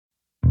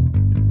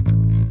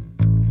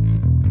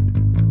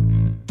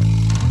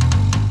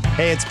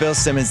Hey, it's Bill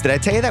Simmons. Did I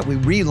tell you that we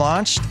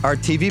relaunched our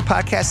TV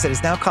podcast that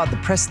is now called the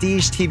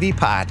Prestige TV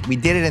Pod? We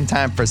did it in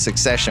time for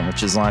Succession,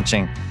 which is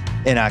launching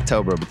in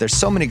October. But there's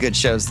so many good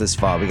shows this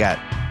fall. We got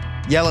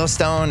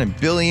Yellowstone and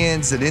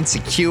Billions and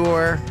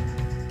Insecure.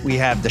 We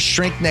have The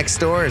Shrink Next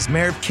Door. Is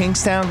Mayor of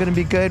Kingstown going to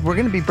be good? We're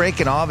going to be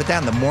breaking all of it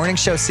down. The morning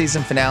show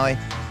season finale,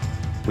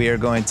 we are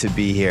going to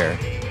be here.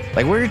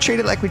 Like, we're going to treat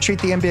it like we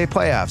treat the NBA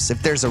playoffs.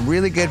 If there's a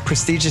really good,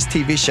 prestigious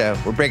TV show,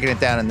 we're breaking it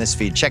down in this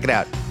feed. Check it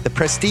out. The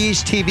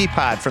Prestige TV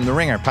Pod from the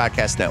Ringer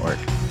Podcast Network.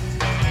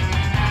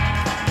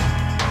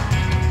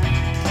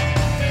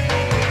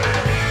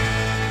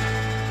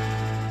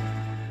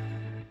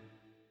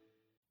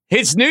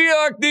 It's New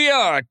York, New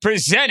York,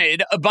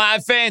 presented by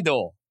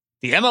FanDuel.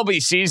 The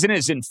MLB season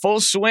is in full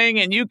swing,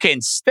 and you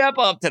can step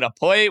up to the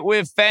plate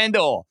with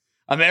FanDuel,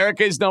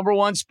 America's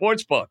 #1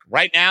 sportsbook.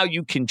 Right now,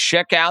 you can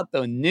check out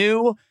the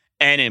new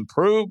and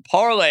improved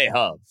Parlay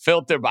Hub,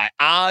 filtered by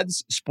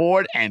odds,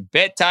 sport, and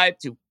bet type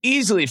to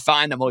easily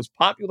find the most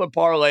popular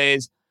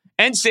parlays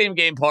and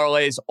same-game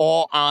parlays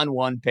all on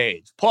one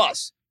page.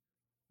 Plus,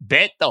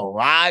 bet the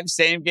live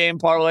same-game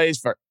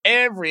parlays for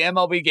every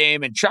MLB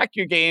game and track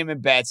your game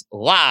and bets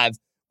live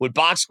with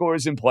box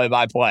scores and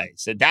play-by-play.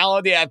 So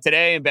download the app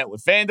today and bet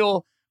with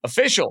FanDuel,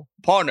 official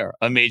partner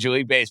of Major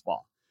League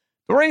Baseball.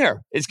 The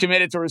Ringer is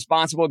committed to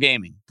responsible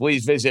gaming.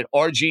 Please visit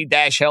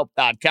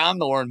rg-help.com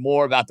to learn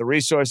more about the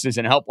resources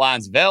and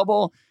helplines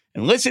available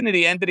and listen to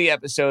the end of the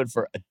episode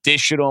for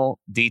additional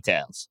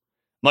details.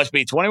 Must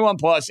be 21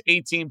 plus,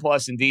 18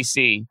 plus in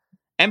D.C.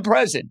 and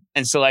present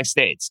in select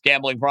states.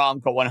 Gambling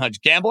problem, call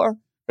 1-800-GAMBLER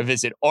or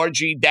visit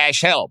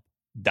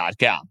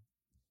rg-help.com.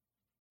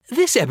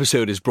 This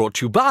episode is brought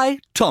to you by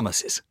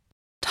Thomas's.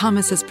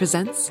 Thomas's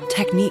presents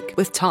Technique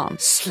with Tom.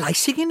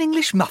 Slicing an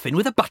English muffin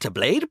with a butter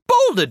blade?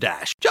 Boulder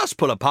Dash! Just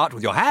pull apart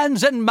with your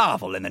hands and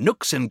marvel in the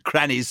nooks and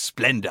crannies'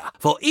 splendor.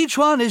 For each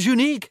one is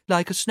unique,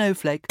 like a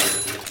snowflake.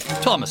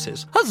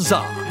 Thomas's,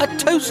 huzzah! A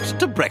toast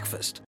to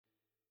breakfast.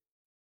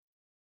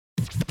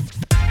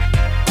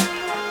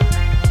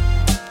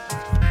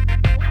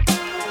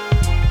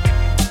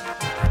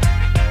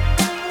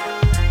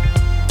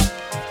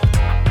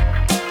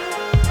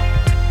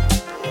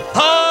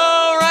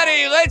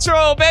 Let's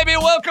roll, baby.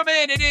 Welcome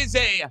in. It is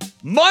a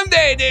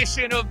Monday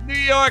edition of New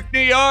York,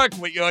 New York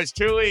with yours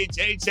truly,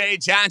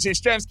 JJ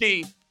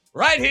Johnson-Stremski,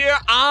 right here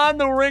on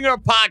the Ringer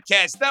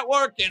Podcast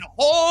Network. And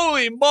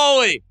holy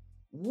moly,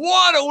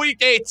 what a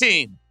week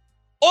 18.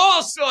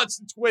 All sorts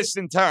of twists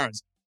and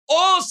turns,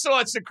 all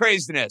sorts of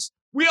craziness.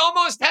 We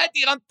almost had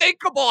the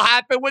unthinkable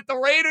happen with the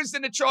Raiders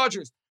and the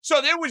Chargers.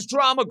 So there was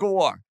drama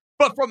galore.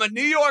 But from a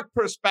New York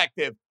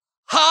perspective,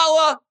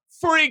 holla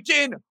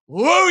freaking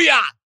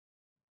Luya.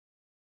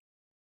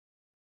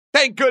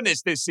 Thank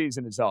goodness this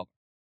season is over.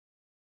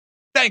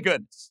 Thank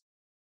goodness.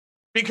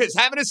 Because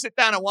having to sit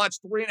down and watch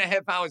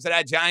 3.5 hours of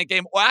that Giant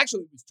game, or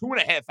actually it was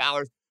 2.5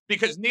 hours,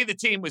 because neither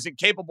team was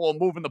incapable of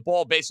moving the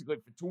ball basically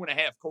for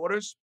 2.5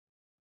 quarters.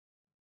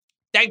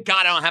 Thank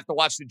God I don't have to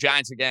watch the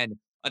Giants again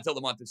until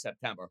the month of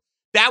September.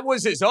 That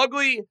was as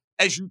ugly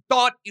as you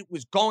thought it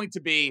was going to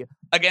be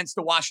against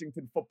the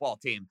Washington football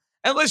team.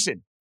 And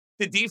listen,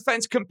 the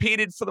defense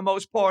competed for the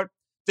most part.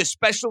 The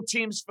special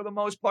teams, for the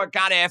most part,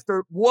 got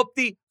after.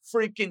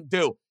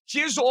 Whoop-de-freaking-do.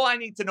 Here's all I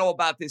need to know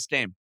about this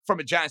game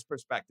from a Giants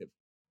perspective.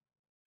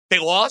 They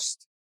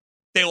lost.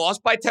 They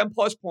lost by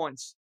 10-plus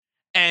points.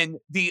 And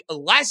the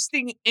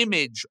lasting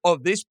image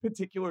of this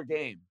particular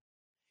game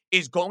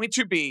is going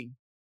to be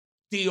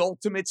the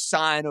ultimate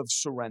sign of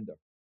surrender.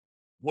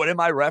 What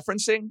am I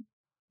referencing?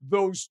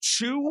 Those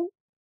two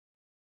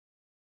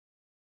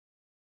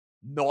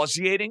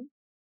nauseating,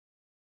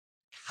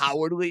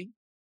 cowardly,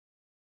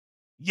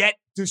 yet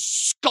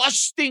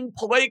disgusting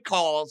play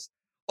calls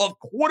of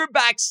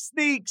quarterback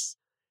sneaks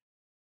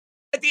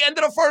at the end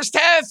of the first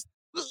half,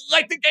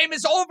 like the game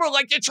is over,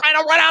 like you're trying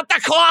to run out the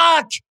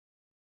clock.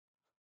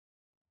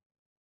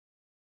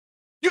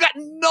 You got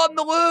nothing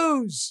to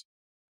lose.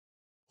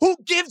 Who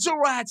gives a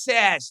rat's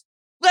ass?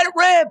 Let it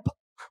rip.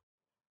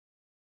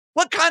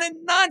 What kind of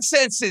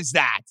nonsense is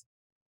that?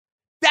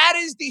 That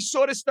is the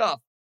sort of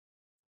stuff.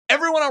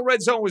 Everyone on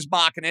Red Zone was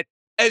mocking it,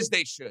 as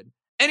they should.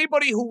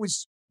 Anybody who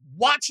was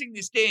watching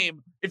this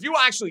game, if you were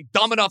actually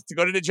dumb enough to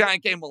go to the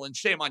Giant game, well, then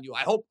shame on you.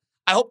 I hope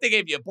they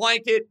gave you a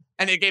blanket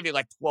and they gave you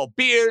like 12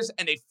 beers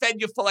and they fed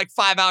you for like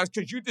 5 hours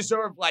because you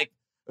deserve like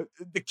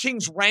the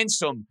king's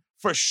ransom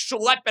for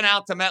schlepping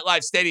out to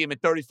MetLife Stadium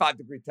at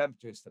 35-degree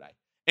temperatures today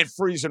in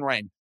freezing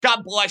rain.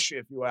 God bless you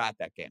if you were at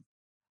that game.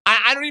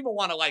 I don't even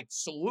want to like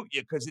salute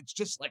you because it's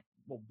just like,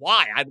 well,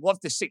 why? I'd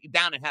love to sit you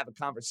down and have a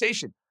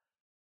conversation.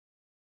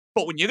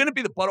 But when you're going to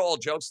be the butt of all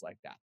jokes like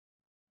that,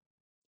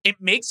 it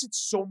makes it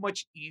so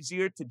much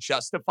easier to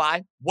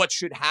justify what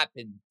should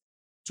happen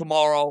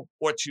tomorrow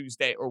or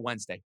Tuesday or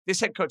Wednesday.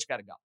 This head coach got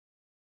to go.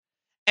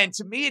 And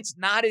to me, it's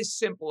not as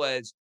simple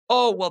as,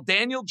 oh, well,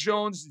 Daniel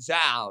Jones is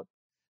out.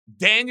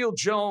 Daniel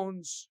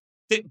Jones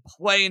didn't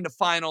play in the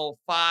final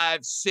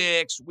 5,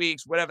 6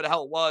 weeks, whatever the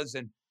hell it was.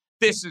 And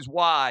this is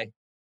why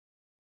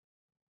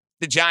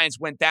the Giants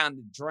went down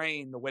the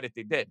drain the way that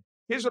they did.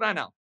 Here's what I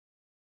know.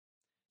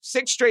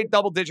 6 straight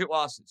double-digit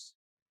losses.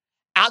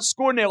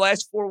 Outscored in their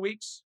last 4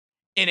 weeks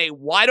in a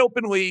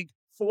wide-open league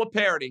full of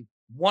parity,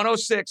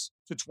 106-26.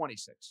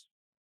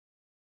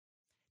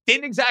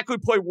 Didn't exactly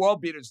play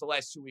world beaters the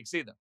last 2 weeks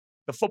either.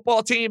 The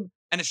football team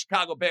and the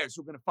Chicago Bears,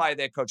 who are going to fire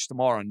their coach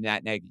tomorrow,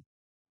 Matt Nagy.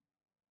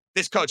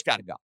 This coach got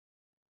to go.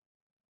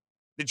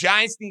 The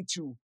Giants need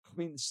to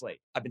clean the slate.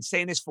 I've been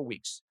saying this for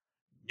weeks.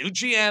 New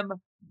GM,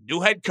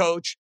 new head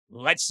coach.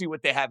 Let's see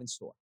what they have in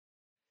store.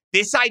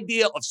 This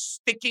idea of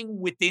sticking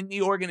within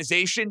the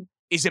organization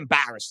is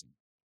embarrassing.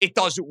 It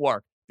doesn't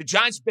work. The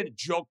Giants have been a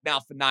joke now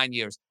for 9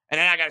 years. And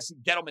then I got to see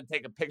Gettleman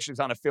taking pictures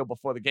on the field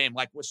before the game,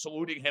 like we're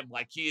saluting him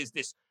like he is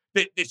this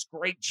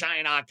great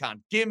giant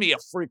icon. Give me a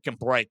freaking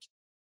break.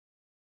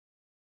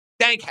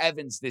 Thank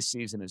heavens this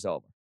season is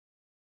over.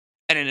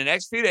 And in the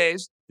next few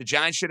days, the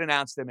Giants should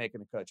announce they're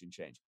making a coaching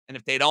change. And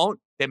if they don't,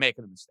 they're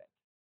making a mistake.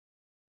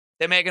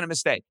 They're making a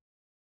mistake.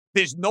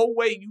 There's no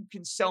way you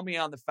can sell me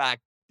on the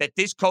fact that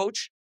this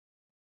coach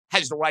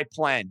has the right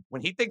plan.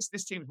 When he thinks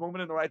this team's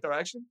moving in the right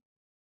direction,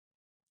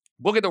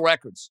 look at the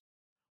records.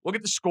 Look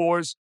at the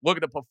scores. Look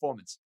at the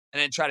performance.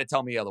 And then try to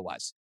tell me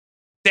otherwise.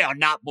 They are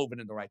not moving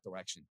in the right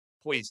direction.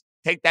 Please,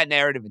 take that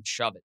narrative and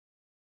shove it.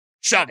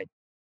 Shove it.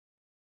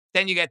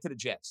 Then you get to the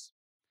Jets.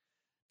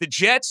 The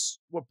Jets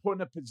were put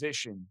in a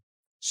position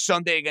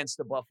Sunday against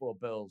the Buffalo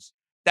Bills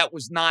that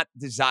was not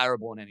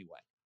desirable in any way.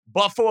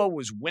 Buffalo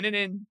was winning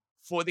in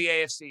for the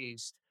AFC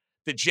East.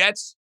 The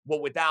Jets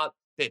were without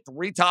their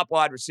 3 top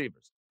wide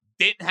receivers.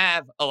 Didn't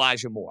have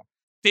Elijah Moore.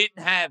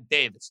 Didn't have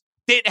Davis.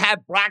 Didn't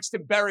have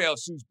Braxton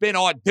Berrios, who's been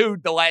our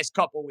dude the last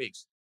couple of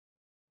weeks.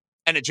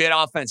 And the Jet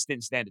offense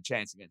didn't stand a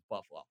chance against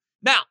Buffalo.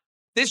 Now,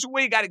 this is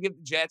where you got to give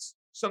the Jets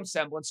some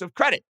semblance of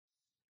credit.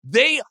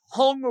 They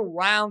hung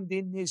around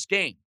in this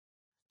game.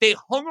 They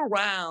hung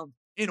around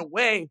in a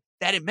way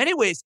that in many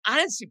ways I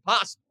didn't see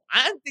possible.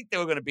 I didn't think they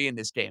were going to be in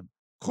this game.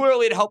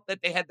 Clearly, it helped that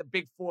they had the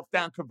big 4th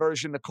down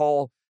conversion to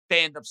call.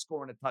 They end up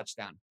scoring a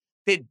touchdown.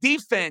 Their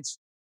defense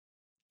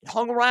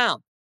hung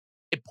around.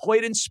 It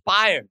played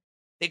inspired.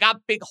 They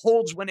got big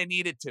holds when they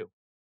needed to.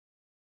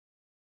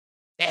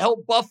 They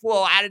held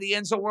Buffalo out of the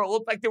end zone where it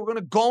looked like they were going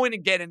to go in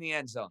and get in the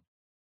end zone.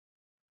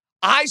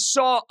 I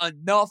saw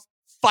enough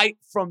fight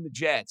from the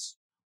Jets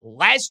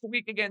last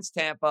week against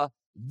Tampa,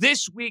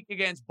 this week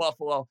against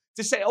Buffalo,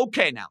 to say,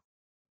 okay, now,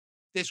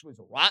 this was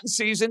a rotten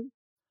season.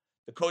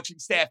 The coaching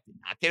staff did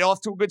not get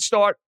off to a good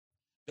start.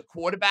 The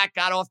quarterback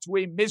got off to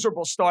a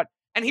miserable start,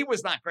 and he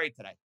was not great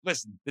today.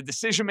 Listen, the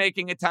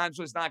decision-making at times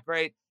was not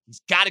great.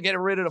 He's got to get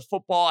rid of the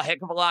football a heck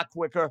of a lot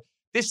quicker.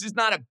 This is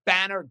not a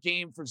banner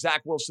game for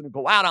Zach Wilson to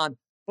go out on,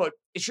 but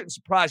it shouldn't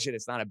surprise you that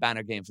it's not a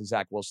banner game for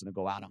Zach Wilson to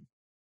go out on.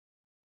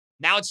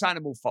 Now it's time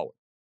to move forward.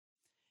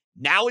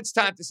 Now it's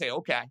time to say,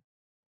 okay,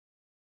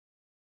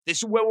 this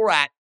is where we're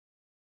at.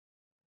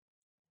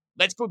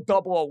 Let's go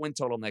double our win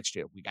total next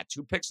year. We got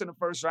 2 picks in the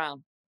first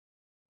round.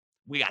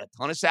 We got a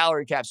ton of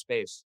salary cap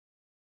space.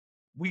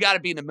 We got to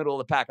be in the middle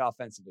of the pack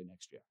offensively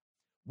next year.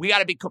 We got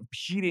to be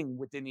competing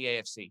within the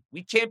AFC.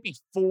 We can't be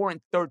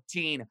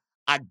 4-13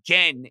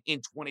 again in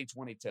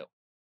 2022.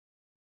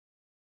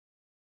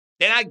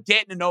 They're not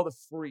getting another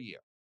free year.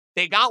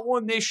 They got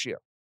one this year.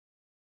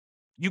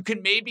 You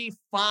can maybe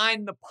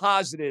find the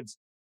positives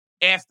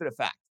after the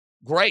fact.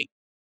 Great.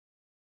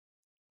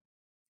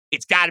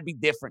 It's got to be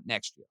different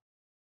next year.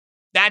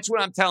 That's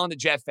what I'm telling the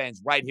Jet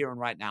fans right here and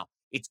right now.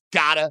 It's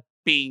got to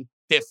be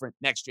different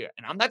next year.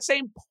 And I'm not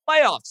saying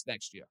playoffs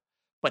next year,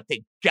 but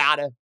they got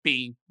to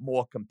be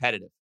more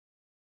competitive.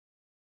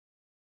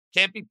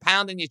 Can't be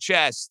pounding your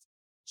chest,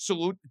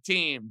 salute the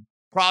team,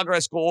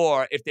 progress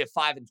galore if they're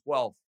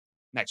 5-12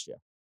 next year.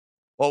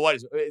 Well, what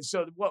is it?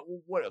 So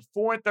what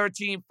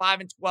 4-13,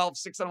 5-12,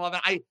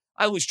 6-11.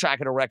 I lose track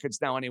of the records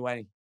now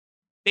anyway.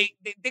 They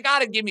got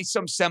to give me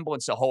some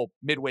semblance of hope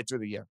midway through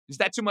the year. Is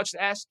that too much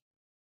to ask?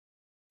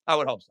 I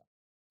would hope so.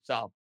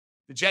 So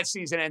the Jets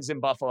season ends in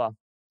Buffalo.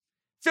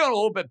 Feeling a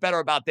little bit better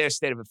about their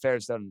state of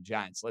affairs than the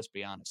Giants, let's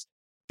be honest.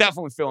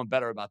 Definitely feeling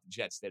better about the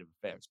Jets' state of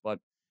affairs. But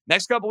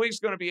next couple weeks is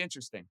going to be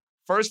interesting.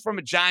 First, from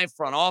a Giant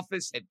front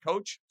office head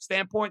coach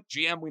standpoint,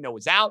 GM we know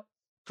is out.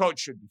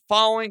 Coach should be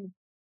following.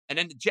 And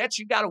then the Jets,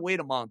 you got to wait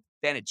a month.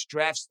 Then it's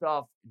draft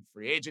stuff and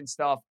free agent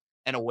stuff,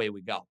 and away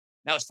we go.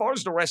 Now, as far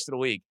as the rest of the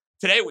league,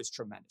 today was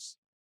tremendous.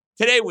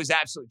 Today was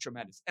absolutely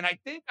tremendous. And I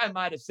think I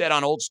might have said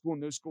on Old School,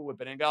 New School with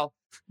Beningo,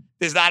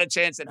 there's not a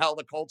chance in hell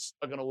the Colts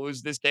are going to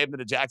lose this game to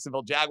the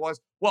Jacksonville Jaguars.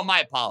 Well, my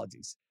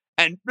apologies.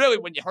 And really,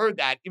 when you heard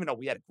that, even though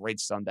we had a great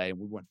Sunday and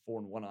we went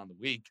 4-1 on the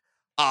week,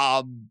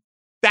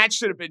 that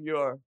should have been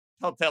your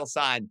telltale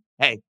sign.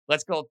 Hey,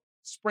 let's go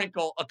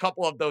sprinkle a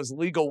couple of those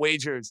legal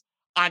wagers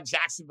on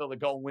Jacksonville to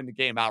go and win the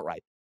game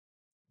outright.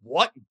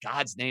 What in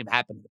God's name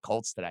happened to the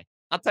Colts today?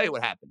 I'll tell you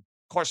what happened.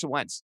 Carson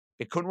Wentz.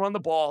 They couldn't run the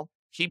ball.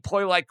 He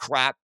played like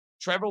crap.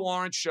 Trevor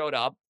Lawrence showed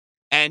up,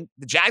 and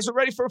the Jags were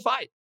ready for a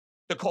fight.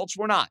 The Colts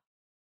were not.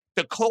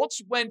 The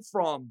Colts went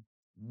from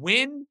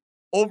win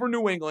over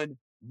New England,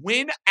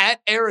 win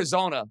at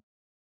Arizona,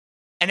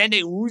 and then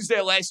they lose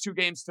their last 2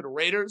 games to the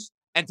Raiders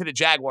and to the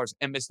Jaguars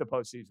and miss the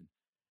postseason.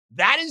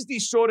 That is the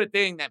sort of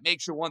thing that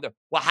makes you wonder,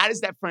 well, how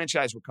does that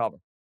franchise recover?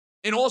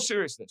 In all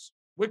seriousness,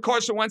 with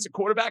Carson Wentz at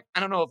quarterback, I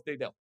don't know if they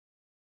do.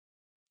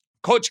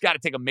 Coach got to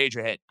take a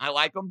major hit. I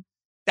like him.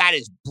 That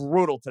is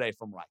brutal today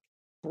from Reich.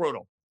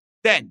 Brutal.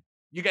 Then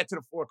you get to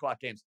the 4 o'clock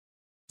games.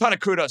 Ton of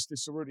kudos to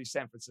Cerruti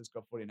San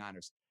Francisco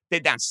 49ers. They're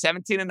down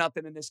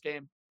 17-0 in this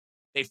game.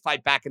 They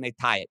fight back and they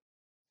tie it.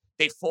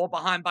 They fall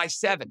behind by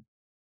 7.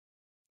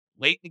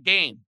 Late in the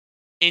game,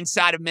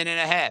 inside a minute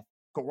and a half,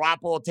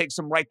 Garoppolo takes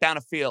them right down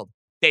the field.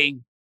 They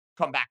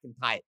come back and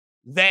tie it.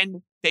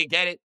 Then they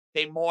get it.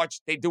 They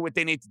march. They do what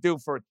they need to do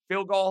for a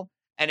field goal.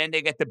 And then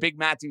they get the big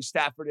Matthew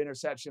Stafford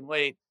interception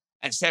late.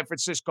 And San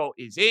Francisco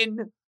is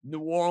in. New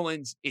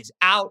Orleans is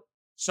out.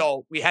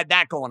 So we had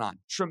that going on.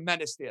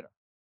 Tremendous theater.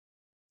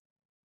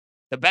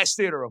 The best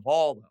theater of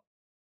all, though,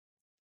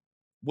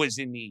 was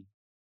in the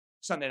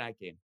Sunday night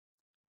game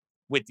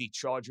with the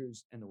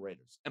Chargers and the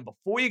Raiders. And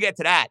before you get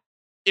to that,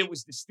 it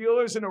was the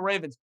Steelers and the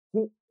Ravens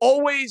who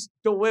always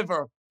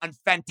deliver on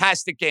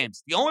fantastic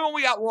games. The only one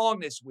we got wrong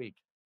this week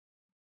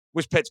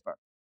was Pittsburgh.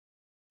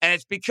 And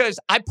it's because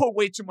I put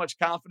way too much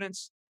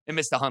confidence in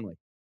Mr. Hundley,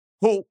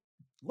 who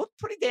looked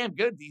pretty damn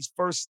good these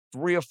first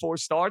 3 or 4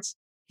 starts.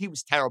 He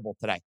was terrible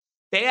today.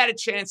 They had a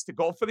chance to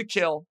go for the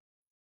kill.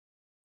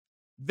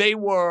 They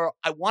were,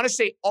 I want to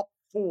say, up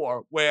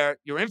 4, where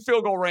you're in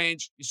field goal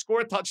range, you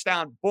score a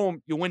touchdown,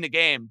 boom, you win the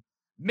game.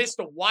 Missed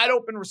a wide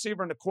open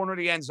receiver in the corner of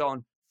the end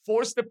zone,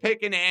 forced the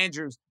pick into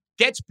Andrews,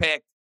 gets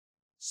picked,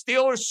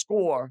 Steelers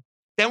score,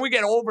 then we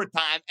get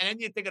overtime, and then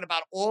you're thinking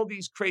about all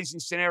these crazy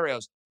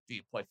scenarios. Do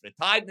you play for the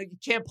Tide? No, you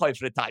can't play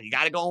for the Tide. You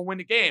got to go and win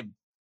the game.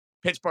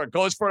 Pittsburgh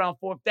goes for it on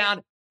 4th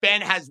down.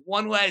 Ben has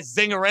one last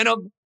zinger in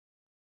him.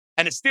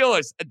 And the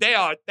Steelers, they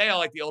are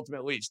like the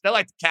ultimate leash. They're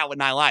like the cat with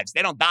 9 lives.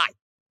 They don't die.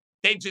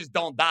 They just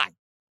don't die.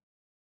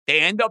 They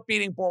end up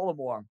beating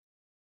Baltimore,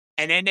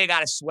 and then they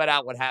got to sweat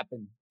out what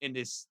happened in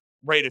this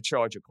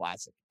Raider-Charger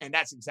classic. And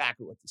that's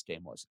exactly what this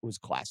game was. It was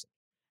classic.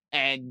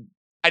 And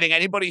I think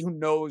anybody who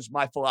knows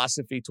my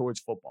philosophy towards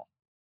football,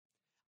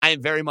 I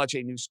am very much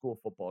a new school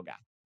football guy.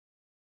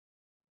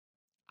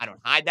 I don't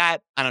hide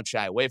that. I don't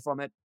shy away from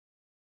it.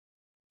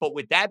 But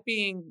with that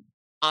being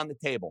on the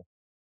table,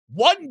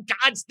 what in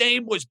God's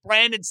name was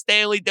Brandon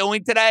Staley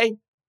doing today?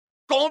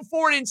 Going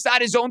for it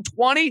inside his own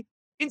 20?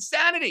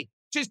 Insanity.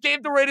 Just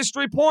gave the Raiders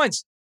 3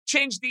 points.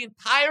 Changed the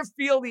entire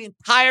field, the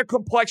entire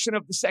complexion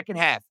of the second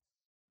half.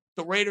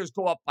 The Raiders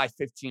go up by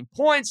 15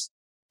 points.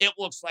 It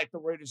looks like the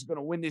Raiders are going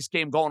to win this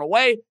game going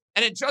away.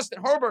 And then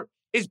Justin Herbert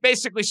is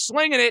basically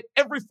slinging it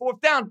every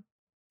 4th down.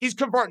 He's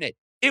converting it.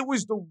 It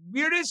was the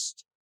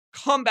weirdest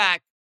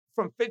comeback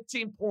from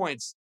 15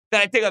 points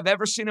that I think I've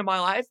ever seen in my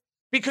life,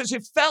 because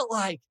it felt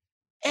like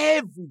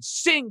every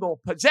single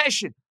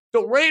possession,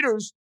 the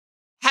Raiders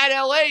had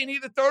LA in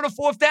either 3rd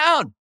or 4th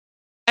down.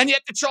 And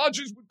yet the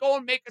Chargers would go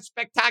and make a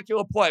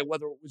spectacular play,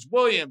 whether it was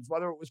Williams,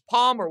 whether it was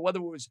Palmer, whether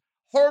it was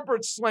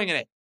Herbert slinging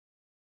it.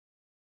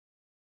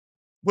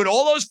 With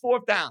all those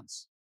 4th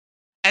downs,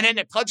 and then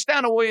the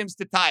touchdown to Williams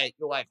to tie it,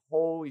 you're like,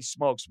 holy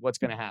smokes, what's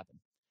going to happen?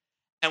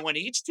 And when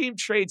each team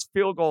trades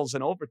field goals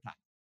in overtime,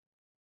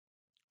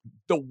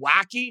 the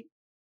wacky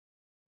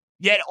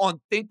yet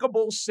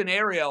unthinkable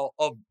scenario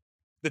of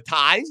the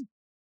ties,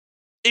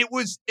 it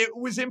was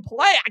in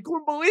play. I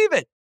couldn't believe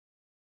it.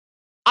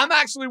 I'm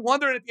actually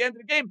wondering at the end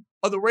of the game,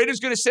 are the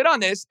Raiders going to sit on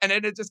this and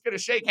then they're just going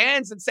to shake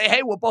hands and say,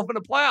 hey, we're both in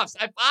the playoffs.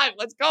 High five.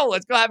 Let's go.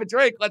 Let's go have a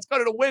drink. Let's go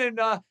to the win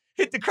and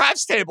hit the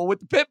craps table with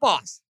the pit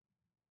boss.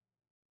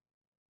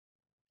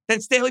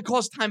 Then Staley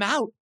calls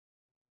timeout.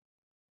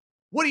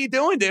 What are you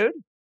doing, dude?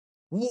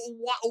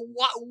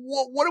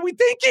 What are we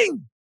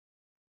thinking?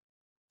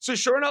 So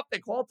sure enough, they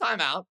call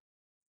timeout.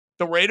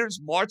 The Raiders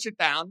march it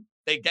down.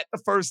 They get the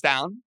 1st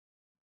down.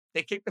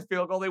 They kick the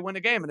field goal. They win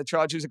the game, and the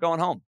Chargers are going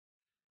home.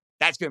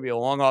 That's going to be a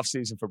long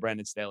offseason for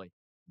Brandon Staley.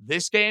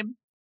 This game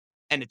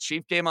and the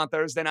Chief game on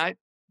Thursday night,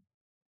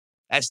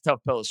 that's a tough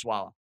pill to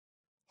swallow.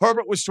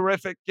 Herbert was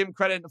terrific. Give him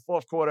credit in the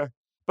 4th quarter.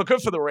 But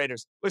good for the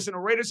Raiders. Listen, the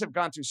Raiders have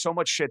gone through so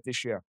much shit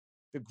this year.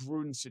 The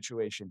Gruden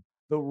situation,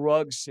 the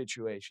Ruggs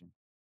situation.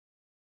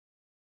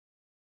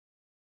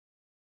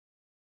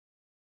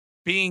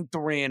 Being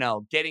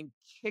 3-0, getting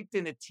kicked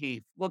in the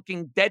teeth,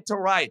 looking dead to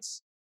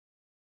rights.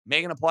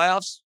 Making the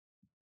playoffs,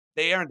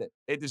 they earned it.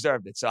 They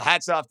deserved it. So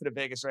hats off to the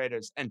Vegas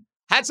Raiders. And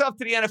hats off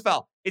to the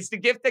NFL. It's the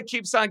gift that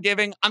keeps on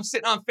giving. I'm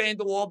sitting on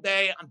FanDuel all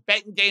day. I'm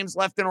betting games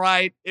left and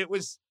right. It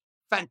was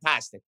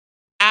fantastic.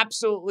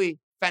 Absolutely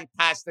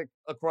fantastic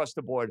across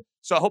the board.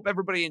 So I hope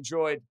everybody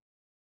enjoyed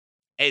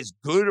as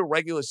good a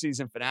regular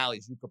season finale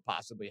as you could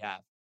possibly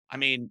have. I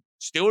mean,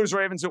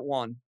 Steelers-Ravens at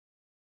 1.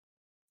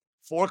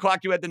 4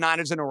 o'clock, you had the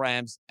Niners and the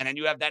Rams, and then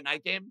you have that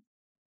night game.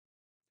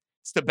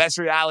 It's the best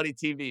reality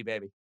TV,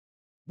 baby.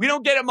 We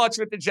don't get it much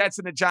with the Jets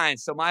and the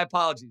Giants, so my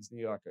apologies,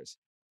 New Yorkers.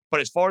 But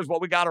as far as what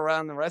we got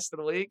around the rest of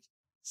the league,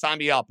 sign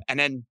me up. And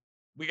then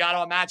we got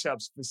our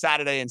matchups for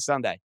Saturday and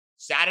Sunday.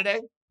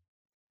 Saturday,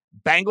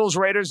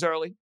 Bengals-Raiders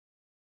early.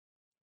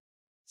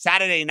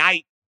 Saturday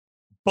night,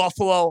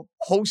 Buffalo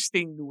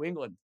hosting New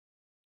England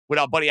with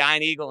our buddy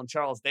Iron Eagle and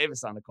Charles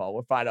Davis on the call.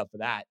 We're fired up for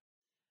that.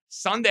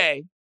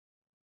 Sunday,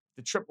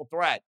 the triple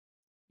threat.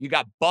 You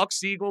got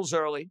Bucks Eagles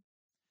early.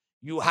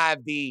 You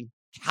have the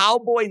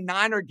Cowboy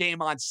Niner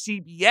game on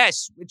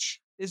CBS, which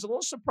is a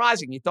little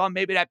surprising. You thought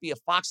maybe that'd be a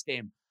Fox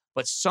game,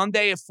 but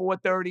Sunday at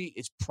 4:30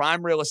 is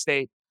prime real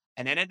estate.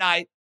 And then at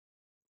night,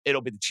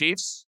 it'll be the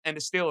Chiefs and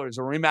the Steelers,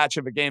 a rematch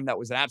of a game that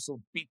was an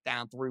absolute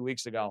beatdown 3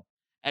 weeks ago.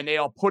 And they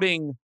are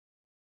putting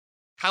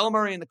Kyler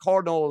Murray and the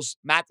Cardinals,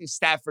 Matthew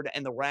Stafford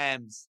and the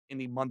Rams in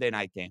the Monday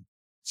night game.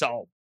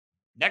 So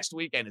next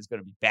weekend is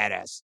going to be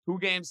badass. 2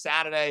 games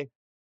Saturday,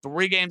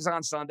 3 games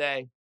on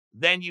Sunday.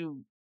 Then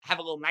you have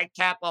a little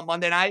nightcap on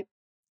Monday night.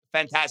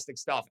 Fantastic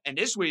stuff. And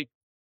this week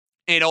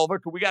ain't over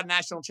because we got a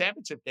national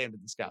championship game to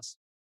discuss.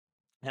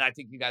 And I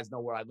think you guys know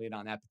where I lean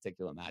on that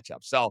particular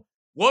matchup. So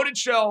loaded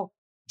show.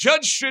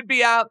 Judge should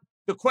be out.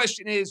 The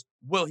question is,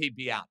 will he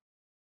be out?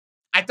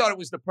 I thought it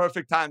was the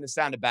perfect time to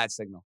sound a bat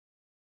signal.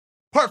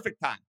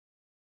 Perfect time.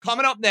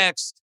 Coming up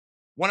next,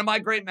 one of my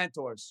great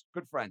mentors,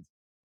 good friend,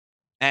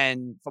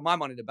 and for my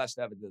money, the best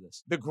to ever do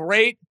this, the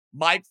great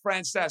Mike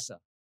Francesa,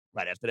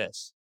 right after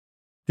this.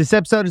 This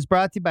episode is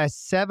brought to you by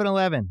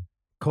 7-Eleven.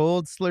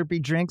 Cold,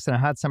 slurpy drinks and a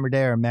hot summer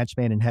day are a match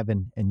made in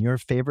heaven, and your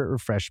favorite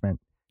refreshment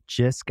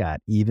just got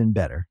even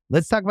better.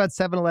 Let's talk about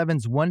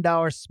 7-Eleven's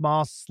 $1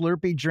 small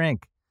slurpy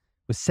drink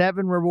with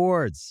 7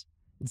 rewards.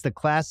 It's the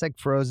classic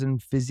frozen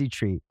fizzy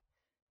treat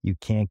you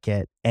can't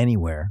get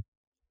anywhere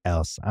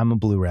else. I'm a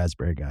blue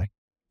raspberry guy.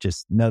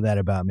 Just know that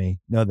about me.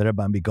 Know that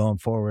about me going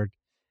forward.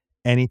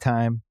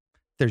 Anytime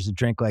there's a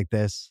drink like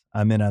this,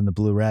 I'm in on the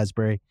blue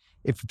raspberry.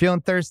 If you're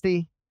feeling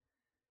thirsty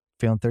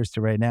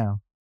right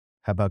now,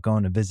 how about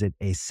going to visit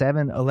a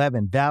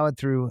 7-Eleven valid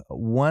through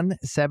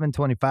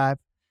 1/7/25?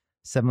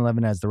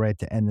 7-Eleven has the right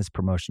to end this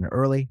promotion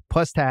early,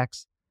 plus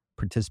tax.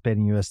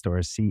 Participating U.S.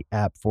 stores. See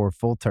app for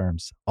full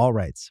terms. All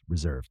rights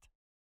reserved.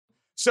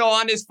 So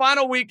on this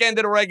final weekend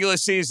of the regular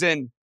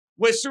season,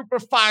 we're super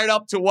fired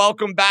up to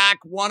welcome back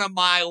one of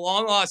my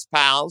long-lost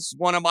pals,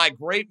 one of my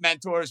great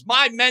mentors,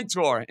 my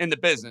mentor in the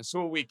business.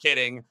 Who are we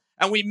kidding?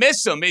 And we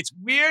miss him. It's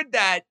weird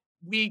that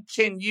we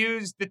can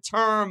use the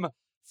term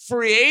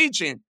free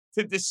agent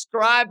to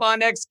describe our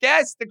next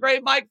guest, the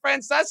great Mike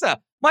Francesa.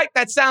 Mike,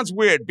 that sounds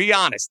weird. Be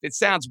honest. It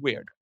sounds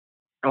weird.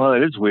 Well,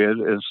 it is weird.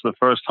 It's the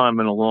first time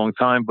in a long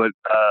time, but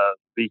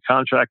the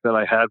contract that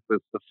I had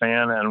with the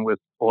Fan and with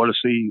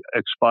Odyssey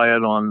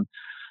expired on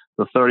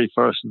the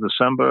 31st of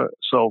December.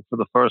 So for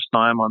the first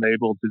time, I'm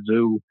able to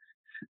do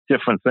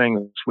different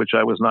things, which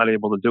I was not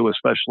able to do,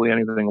 especially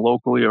anything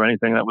locally or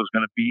anything that was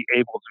going to be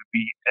able to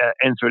be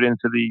entered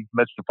into the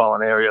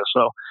metropolitan area.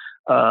 So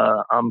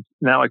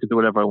now I can do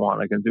whatever I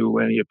want. I can do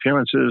any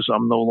appearances.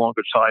 I'm no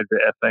longer tied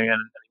to FAN in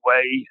any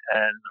way.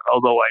 And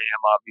although I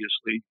am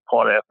obviously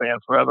part of FAN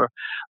forever,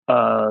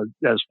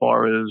 as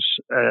far as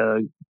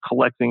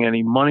collecting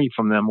any money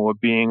from them or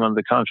being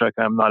under contract,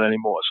 I'm not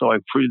anymore. So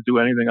I'm free to do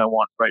anything I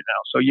want right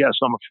now. So yes,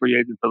 I'm a free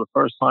agent for the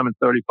first time in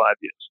 35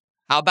 years.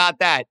 How about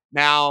that?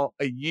 Now,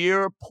 a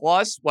year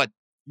plus,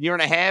 year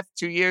and a half,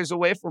 2 years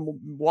away from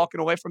walking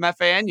away from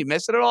FAN? You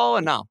miss it at all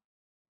or no?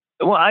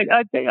 Well,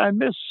 I think I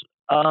miss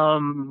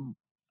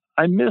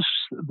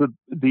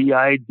the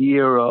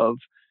idea of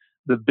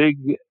the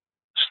big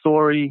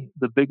story,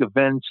 the big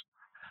event,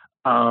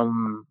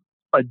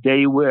 a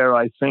day where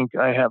I think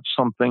I have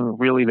something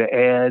really to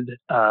add,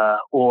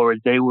 or a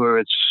day where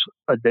it's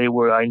a day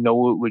where I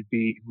know it would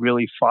be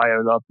really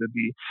fired up to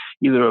be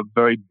either a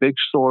very big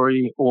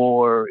story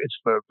or it's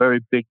for a very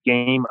big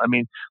game. I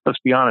mean, let's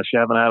be honest, you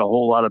haven't had a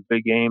whole lot of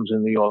big games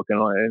in New York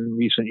in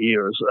recent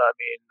years. I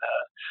mean,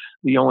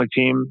 the only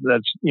team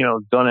that's,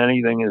 done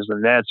anything is the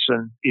Nets,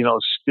 and,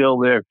 still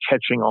they're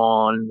catching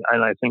on,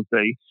 and I think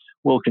they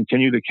will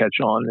continue to catch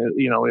on,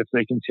 if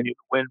they continue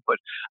to win. But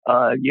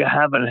you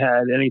haven't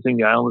had anything.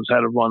 The Islanders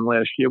had a run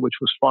last year, which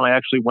was fun. I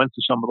actually went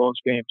to some of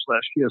those games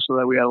last year, so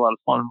that we had a lot of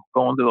fun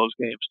going to those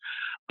games.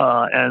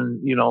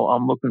 And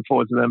I'm looking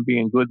forward to them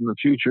being good in the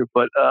future.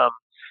 But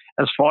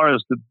as far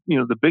as the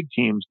big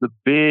teams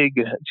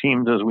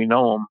as we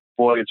know them,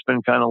 boy, it's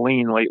been kind of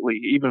lean lately.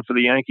 Even for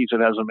the Yankees, it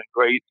hasn't been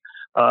great.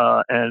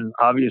 And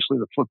obviously,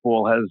 the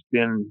football has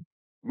been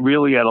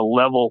really at a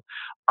level.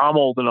 I'm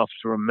old enough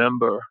to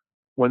remember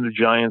when the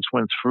Giants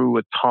went through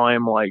a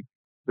time like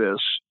this.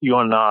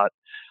 You're not.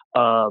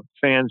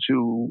 Fans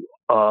who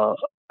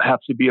have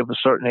to be of a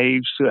certain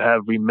age to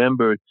have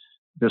remembered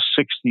the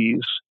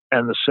 60s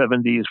and the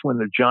 70s when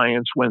the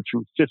Giants went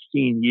through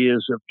 15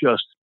 years of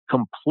just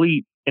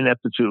complete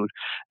ineptitude,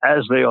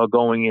 as they are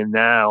going in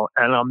now.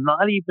 And I'm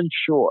not even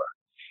sure.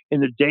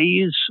 In the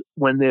days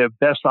when their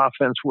best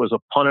offense was a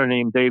punter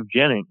named Dave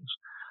Jennings,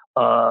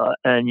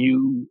 and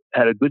you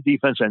had a good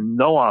defense and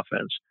no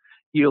offense,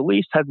 you at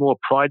least had more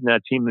pride in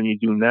that team than you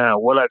do now.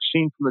 What I've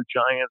seen from the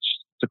Giants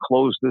to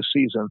close this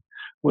season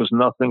was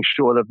nothing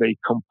short of a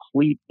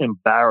complete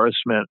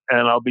embarrassment.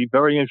 And I'll be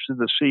very interested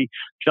to see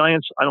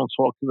Giants. I don't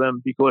talk to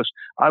them because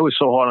I was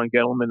so hard on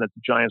Gettleman that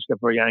the Giants got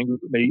very angry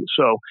with me.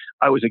 So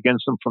I was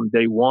against them from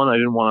day one. I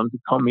didn't want him to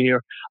come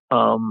here.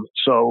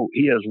 So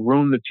he has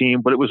ruined the team,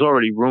 but it was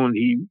already ruined.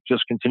 He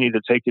just continued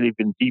to take it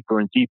even deeper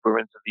and deeper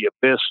into the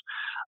abyss.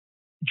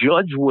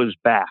 Judge was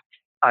back.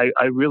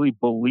 I really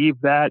believe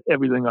that.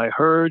 Everything I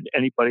heard,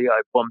 anybody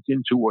I bumped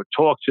into or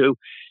talked to,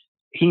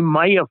 he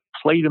might have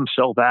played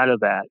himself out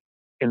of that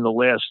in the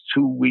last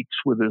 2 weeks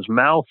with his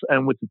mouth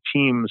and with the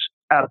team's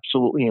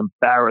absolutely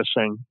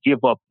embarrassing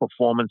give-up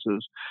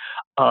performances.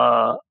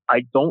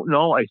 I don't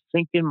know. I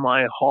think in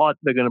my heart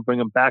they're going to bring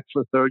him back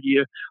for a third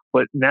year,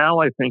 but now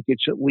I think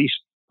it's at least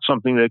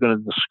something they're going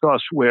to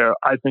discuss, where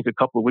I think a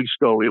couple of weeks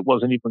ago it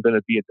wasn't even going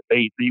to be a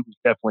debate. He was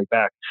definitely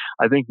back.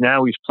 I think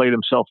now he's played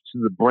himself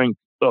to the brink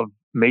of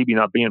maybe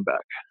not being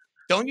back.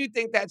 Don't you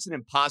think that's an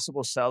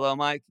impossible sell, though,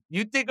 Mike?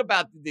 You think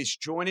about the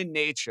disjointed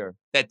nature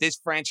that this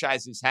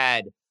franchise has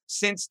had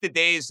since the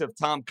days of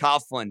Tom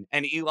Coughlin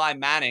and Eli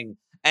Manning,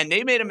 and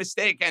they made a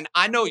mistake. And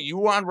I know you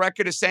were on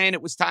record as saying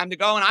it was time to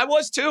go, and I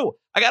was too.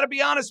 I got to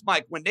be honest,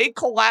 Mike. When they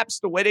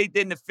collapsed the way they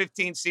did in the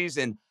 15th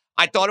season,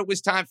 I thought it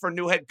was time for a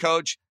new head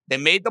coach. They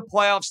made the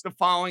playoffs the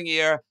following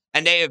year,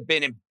 and they have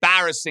been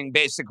embarrassing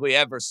basically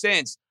ever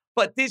since.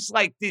 But this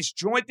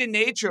disjointed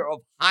nature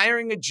of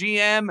hiring a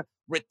GM,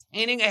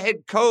 retaining a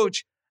head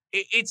coach,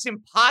 it's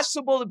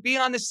impossible to be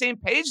on the same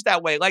page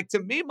that way. Like,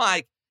 to me,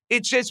 Mike,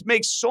 it just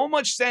makes so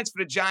much sense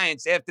for the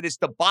Giants after this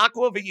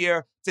debacle of a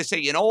year to say,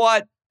 you know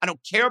what? I don't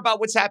care about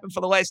what's happened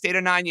for the last 8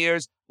 or 9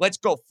 years. Let's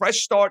go fresh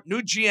start,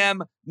 new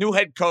GM, new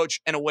head coach,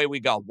 and away we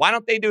go. Why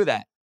don't they do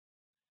that?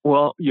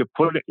 Well, you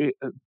put it,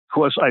 of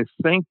course, I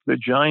think the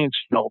Giants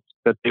felt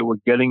that they were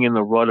getting in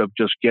the rut of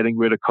just getting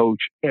rid of coach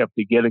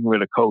after getting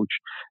rid of coach,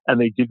 and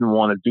they didn't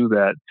want to do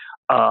that.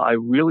 I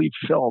really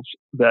felt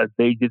that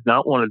they did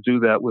not want to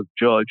do that with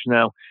Judge.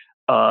 Now,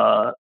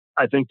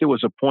 I think there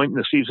was a point in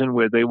the season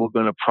where they were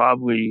going to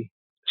probably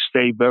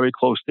stay very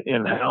close to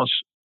in-house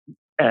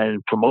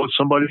and promote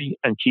somebody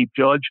and keep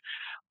Judge.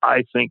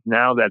 I think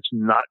now that's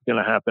not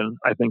going to happen.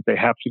 I think they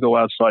have to go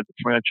outside the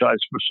franchise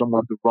for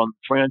someone to run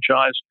the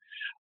franchise.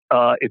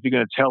 If you're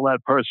going to tell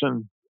that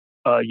person,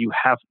 you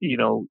have,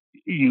 you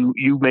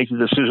make the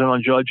decision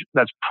on Judge,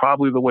 that's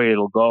probably the way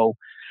it'll go.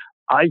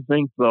 I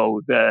think,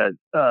 though, that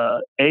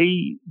the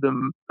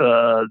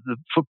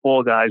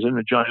football guys in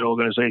the Giant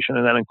organization,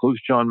 and that includes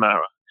John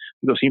Mara,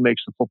 because he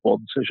makes the football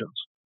decisions.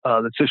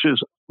 The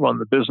Tishers run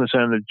the business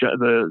end,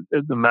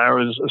 the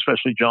Maras,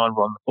 especially John,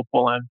 run the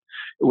football end.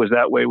 It was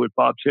that way with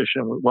Bob Tisch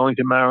and with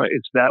Wellington Mara.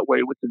 It's that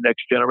way with the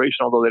next generation,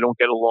 although they don't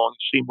get along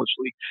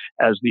seamlessly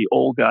as the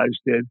old guys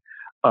did.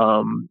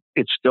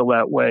 It's still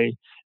that way.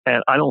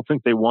 And I don't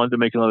think they wanted to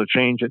make another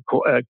change at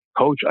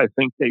coach. I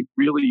think they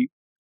really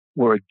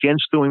were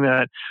against doing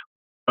that.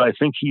 But I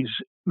think he's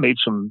made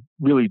some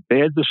really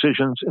bad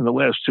decisions in the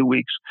last 2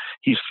 weeks.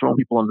 He's thrown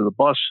people under the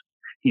bus.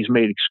 He's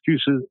made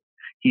excuses.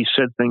 He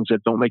said things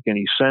that don't make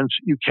any sense.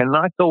 You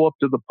cannot go up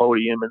to the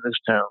podium in this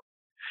town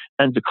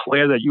and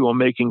declare that you are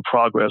making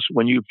progress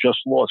when you've just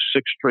lost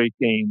 6 straight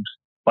games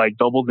by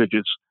double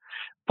digits,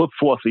 put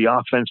forth the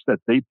offense that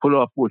they put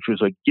up, which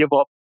was a give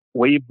up,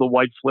 wave the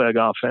white flag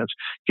offense,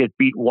 get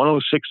beat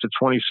 106-26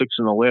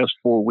 in the last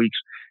 4 weeks,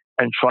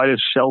 and try to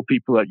sell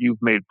people that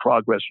you've made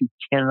progress. You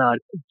cannot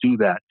do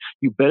that.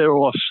 You're better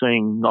off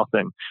saying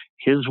nothing.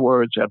 His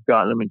words have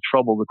gotten him in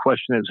trouble. The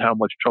question is, how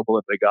much trouble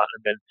have they gotten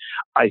him in?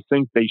 I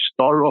think they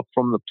started off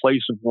from the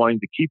place of wanting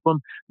to keep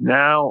him.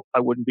 Now, I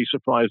wouldn't be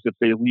surprised if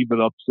they leave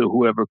it up to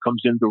whoever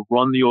comes in to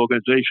run the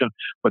organization.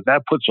 But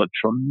that puts a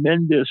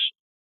tremendous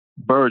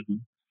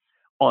burden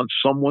on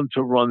someone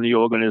to run the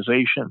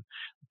organization.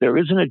 There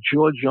isn't a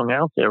George Young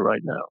out there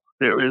right now.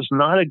 There is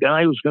not a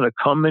guy who's going to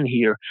come in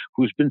here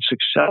who's been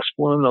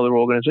successful in another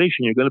organization.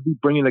 You're going to be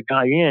bringing a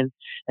guy in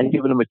and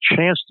giving him a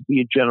chance to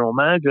be a general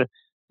manager.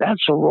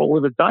 That's a roll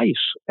of the dice.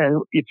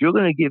 And if you're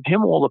going to give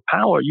him all the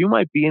power, you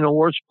might be in a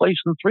worse place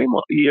in 3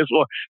 years,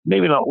 or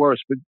maybe not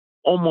worse, but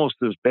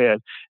almost as bad.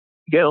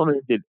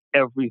 Gettleman did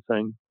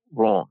everything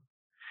wrong.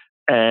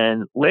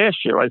 And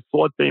last year, I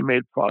thought they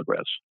made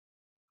progress.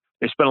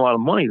 They spent a lot of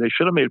money. They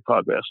should have made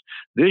progress.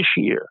 This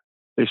year,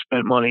 they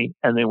spent money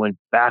and they went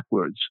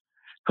backwards.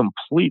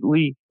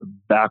 Completely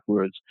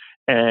backwards.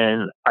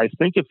 And I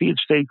think if he had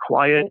stayed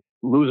quiet,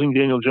 losing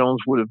Daniel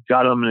Jones would have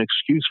got him an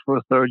excuse for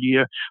a third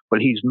year,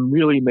 but he's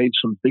really made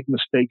some big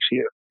mistakes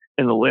here.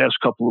 In the last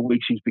couple of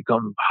weeks, he's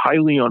become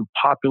highly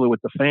unpopular with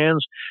the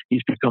fans.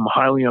 He's become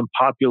highly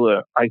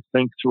unpopular, I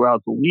think,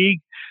 throughout the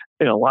league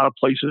in a lot of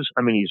places.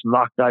 I mean, he's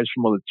knocked guys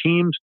from other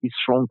teams. He's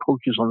thrown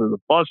coaches under the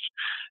bus.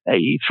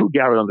 He threw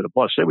Garrett under the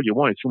bus. Say what you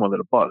want, he threw him under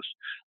the bus.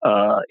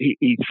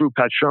 He threw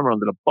Pat Shermer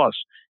under the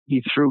bus.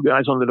 He threw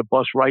guys under the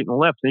bus right and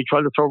left, and he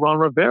tried to throw Ron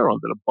Rivera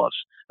under the bus.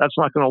 That's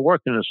not going to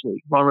work in this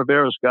league. Ron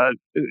Rivera's got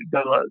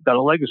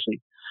a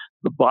legacy.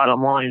 The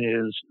bottom line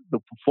is the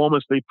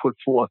performance they put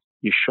forth,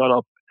 you shut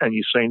up and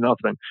you say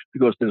nothing,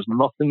 because there's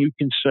nothing you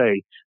can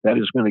say that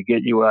is going to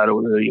get you out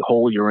of the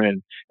hole you're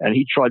in. And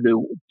he tried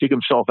to dig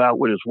himself out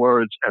with his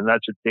words, and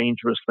that's a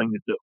dangerous thing to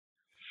do.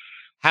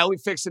 How are we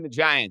fixing the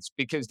Giants?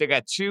 Because they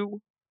got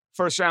 2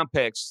 first-round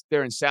picks.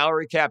 They're in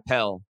salary cap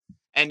hell,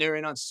 and they're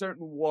in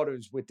uncertain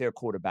waters with their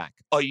quarterback.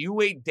 Are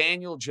you a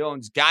Daniel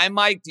Jones guy,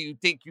 Mike? Do you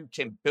think you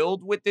can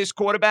build with this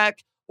quarterback?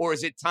 Or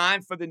is it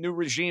time for the new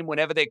regime,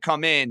 whenever they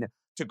come in,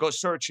 to go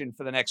searching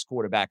for the next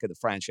quarterback of the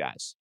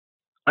franchise?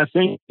 I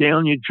think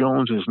Daniel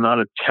Jones is not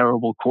a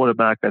terrible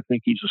quarterback. I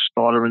think he's a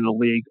starter in the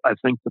league. I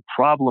think the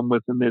problem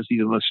with him is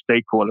he's a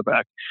mistake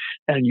quarterback,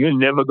 and you're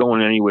never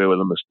going anywhere with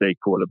a mistake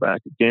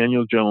quarterback.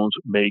 Daniel Jones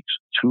makes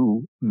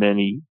too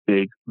many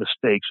big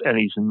mistakes, and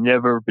he's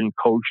never been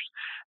coached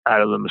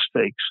out of the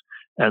mistakes.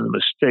 And the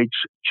mistakes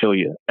kill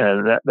you,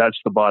 and that's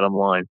the bottom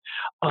line.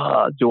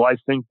 Do I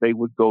think they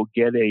would go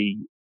get a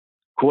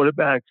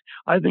quarterback?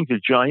 I think the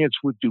Giants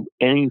would do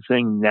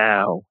anything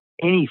now,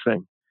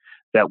 anything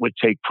that would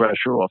take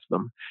pressure off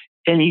them,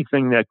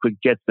 anything that could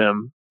get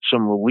them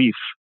some relief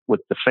with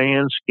the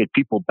fans, get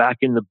people back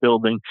in the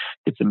building,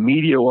 get the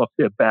media off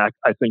their back.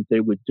 I think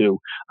they would do.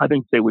 I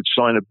think they would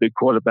sign a big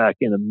quarterback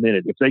in a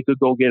minute. If they could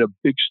go get a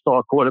big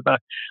star quarterback,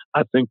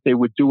 I think they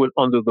would do it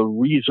under the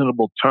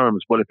reasonable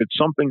terms. But if it's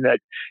something that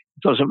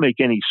doesn't make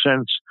any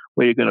sense,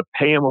 where you're going to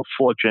pay him a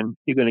fortune,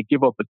 you're going to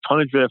give up a ton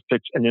of draft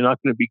picks, and you're not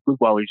going to be good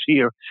while he's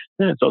here,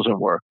 then it doesn't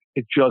work.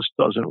 It just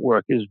doesn't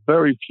work. There's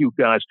very few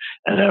guys.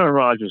 And Aaron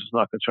Rodgers is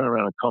not going to turn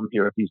around and come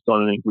here if he's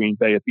done it in Green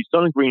Bay. If he's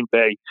done in Green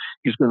Bay,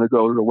 he's going to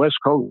go to the West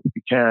Coast if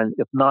he can.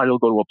 If not, he'll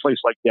go to a place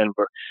like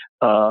Denver.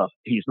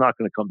 He's not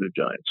going to come to the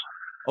Giants.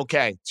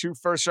 Okay, 2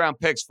 first-round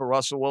picks for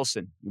Russell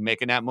Wilson. You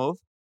making that move?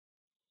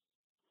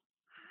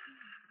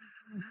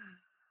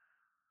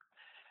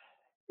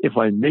 If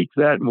I make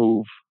that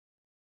move,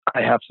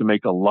 I have to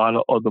make a lot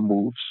of other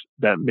moves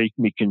that make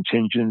me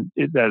contingent,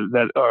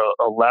 that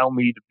allow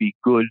me to be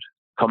good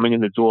coming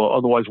in the door.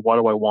 Otherwise, why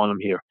do I want him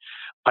here?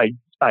 I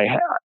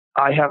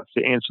have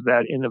to answer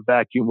that in a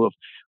vacuum of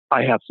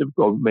I have to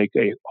go make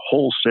a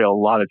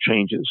wholesale lot of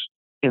changes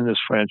in this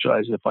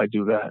franchise if I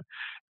do that.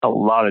 A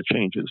lot of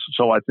changes.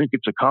 So I think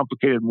it's a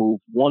complicated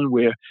move, one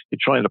where you're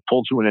trying to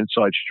pull to an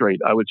inside straight.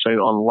 I would say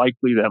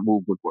unlikely that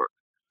move would work.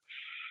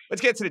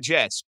 Let's get to the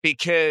Jets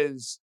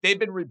because they've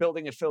been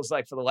rebuilding, it feels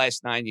like, for the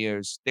last 9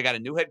 years. They got a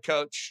new head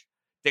coach.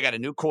 They got a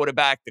new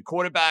quarterback. The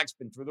quarterback's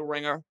been through the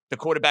ringer. The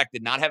quarterback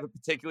did not have a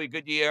particularly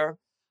good year,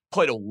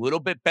 played a little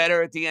bit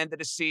better at the end of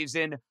the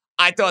season.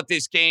 I thought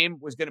this game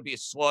was going to be a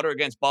slaughter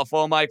against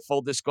Buffalo, Mike.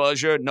 Full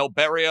disclosure, no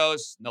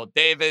Berrios, no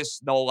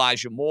Davis, no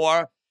Elijah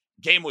Moore.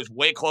 Game was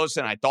way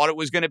closer than I thought it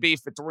was going to be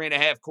for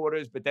 3.5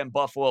 quarters, but then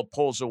Buffalo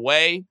pulls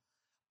away.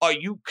 Are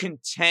you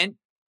content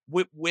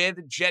with where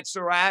the Jets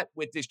are at,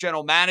 with this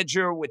general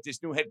manager, with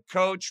this new head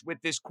coach, with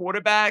this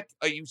quarterback?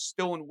 Are you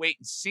still in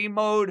wait-and-see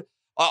mode?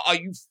 Are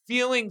you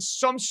feeling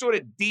some sort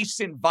of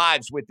decent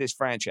vibes with this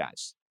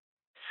franchise?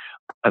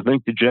 I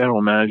think the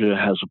general manager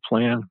has a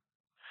plan.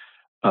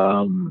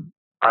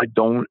 I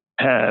don't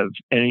have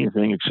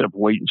anything except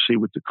wait and see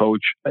with the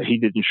coach. He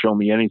didn't show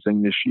me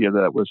anything this year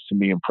that was, to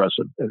me,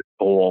 impressive at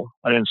all.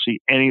 I didn't see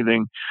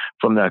anything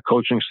from that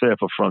coaching staff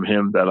or from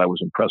him that I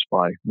was impressed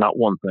by. Not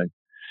one thing.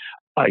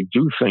 I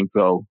do think,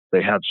 though,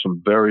 they have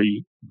some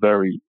very,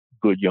 very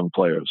good young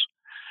players.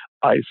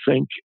 I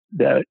think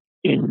that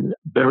in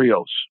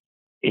Berrios,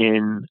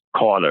 in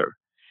Carter,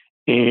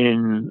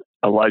 in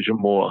Elijah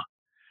Moore,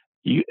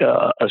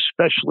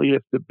 especially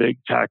if the big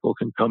tackle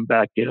can come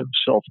back, get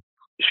himself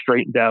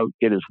straightened out,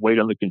 get his weight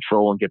under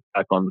control, and get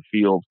back on the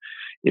field.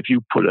 If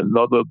you put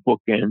another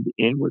bookend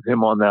in with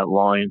him on that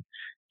line,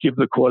 give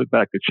the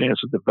quarterback a chance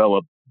to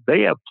develop.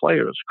 They have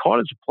players.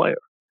 Carter's a player.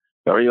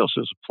 Berrios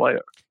is a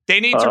player. They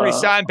need to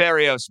resign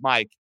Berrios,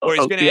 Mike, or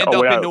he's going to end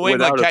up in New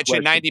England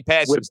catching 90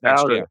 passes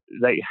next year.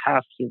 They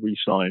have to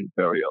resign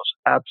Berrios.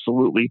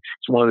 Absolutely.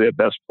 It's one of their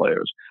best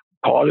players.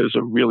 Carter's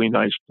a really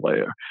nice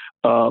player.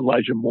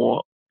 Elijah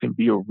Moore can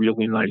be a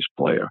really nice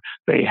player.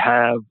 They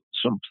have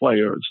some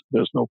players.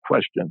 There's no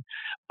question.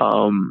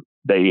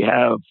 They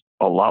have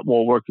a lot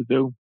more work to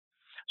do.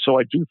 So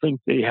I do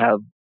think they have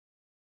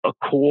a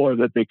core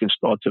that they can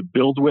start to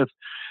build with.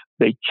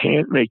 They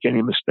can't make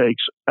any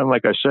mistakes. And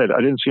like I said, I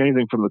didn't see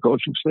anything from the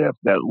coaching staff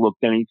that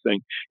looked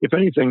anything. If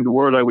anything, the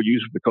word I would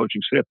use for the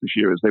coaching staff this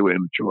year is they were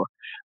immature.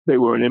 They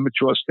were an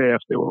immature staff.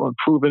 They were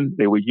unproven.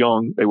 They were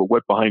young. They were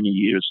wet behind the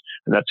ears.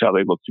 And that's how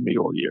they looked to me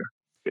all year.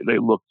 They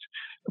looked.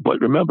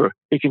 But remember,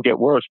 it can get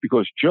worse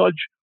because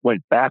Judge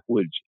went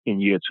backwards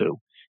in year 2.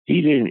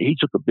 He didn't. He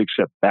took a big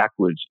step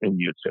backwards in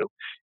year 2.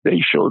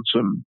 They showed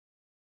some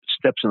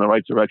steps in the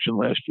right direction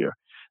last year.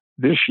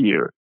 This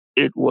year,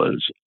 it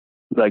was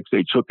like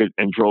they took it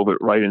and drove it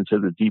right into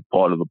the deep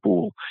part of the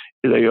pool.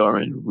 They are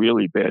in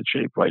really bad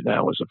shape right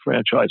now as a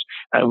franchise.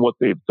 And what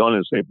they've done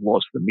is they've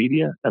lost the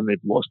media and they've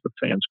lost the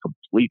fans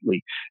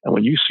completely. And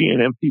when you see an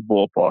empty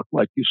ballpark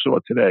like you saw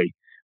today,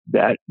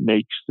 that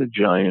makes the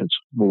Giants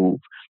move.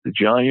 The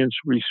Giants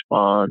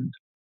respond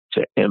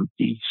to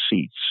empty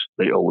seats.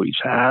 They always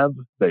have.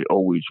 They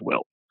always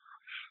will.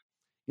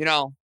 You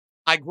know,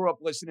 I grew up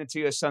listening to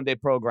your Sunday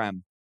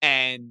program,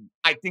 and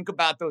I think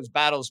about those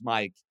battles,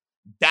 Mike.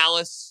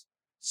 Dallas,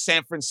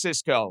 San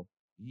Francisco,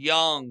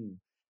 Young,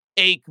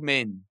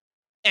 Aikman,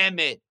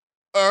 Emmett,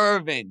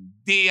 Irvin,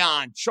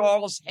 Dion,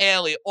 Charles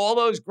Haley, all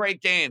those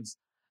great games.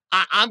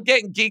 I'm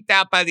getting geeked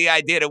out by the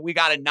idea that we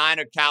got a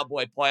Niner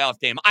Cowboy playoff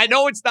game. I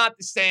know it's not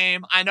the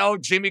same. I know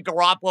Jimmy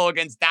Garoppolo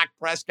against Dak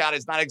Prescott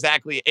is not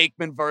exactly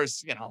Aikman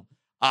versus,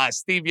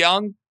 Steve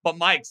Young. But,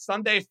 Mike,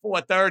 Sunday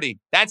 4:30,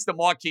 that's the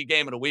marquee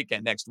game of the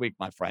weekend next week,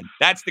 my friend.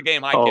 That's the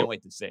game I can't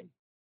wait to see.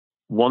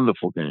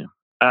 Wonderful game.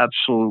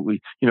 Absolutely.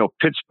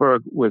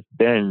 Pittsburgh with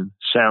Ben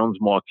sounds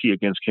marquee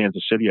against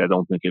Kansas City. I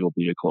don't think it'll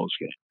be a close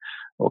game.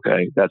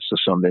 Okay, that's the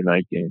Sunday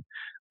night game.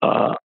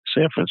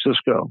 San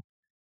Francisco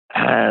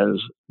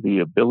has the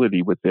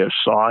ability with their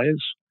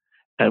size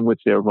and with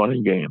their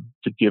running game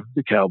to give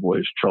the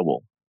Cowboys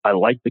trouble. I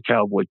like the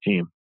Cowboy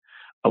team.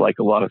 I like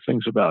a lot of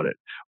things about it.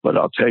 But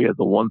I'll tell you,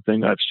 the one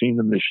thing I've seen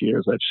them this year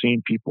is I've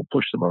seen people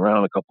push them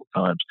around a couple of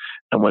times.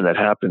 And when that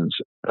happens,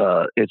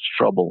 it's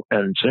trouble.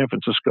 And San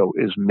Francisco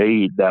is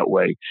made that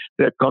way.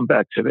 Their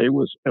comeback today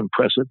was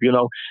impressive.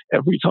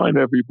 Every time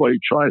everybody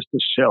tries to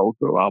sell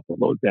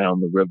Garoppolo down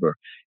the river,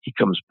 he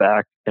comes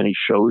back and he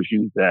shows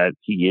you that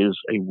he is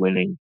a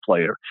winning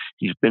player.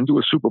 He's been to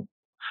a Super Bowl.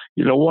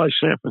 You know why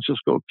San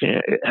Francisco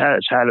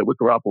has had it with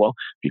Garoppolo?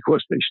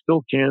 Because they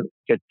still can't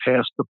get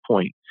past the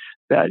point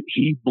that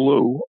he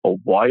blew a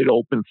wide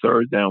open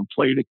third down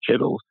play to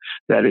Kittle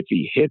that if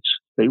he hits,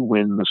 they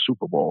win the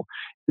Super Bowl.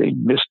 They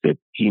missed it.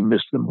 He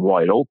missed them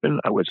wide open.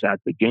 I was at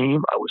the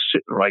game. I was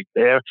sitting right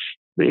there.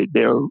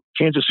 Their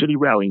Kansas City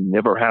rally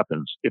never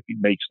happens if he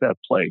makes that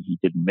play. He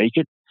didn't make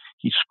it.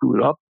 He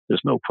screwed up.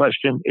 There's no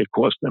question. It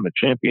cost them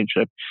a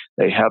championship.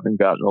 They haven't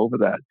gotten over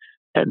that.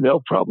 And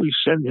they'll probably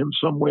send him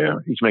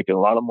somewhere. He's making a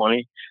lot of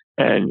money,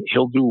 and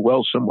he'll do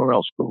well somewhere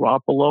else.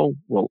 Garoppolo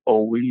will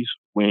always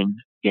win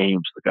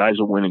games. The guy's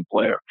a winning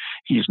player.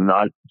 He's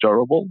not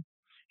durable.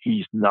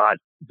 He's not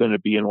going to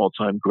be an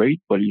all-time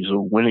great, but he's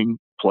a winning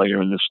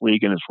player in this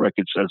league, and his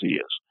record says he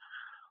is.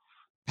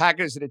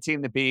 Packers are the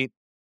team to beat.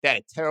 They had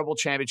a terrible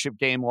championship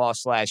game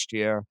loss last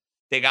year.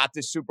 They got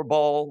the Super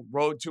Bowl,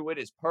 road to it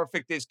as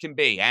perfect as can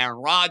be. Aaron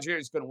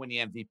Rodgers going to win the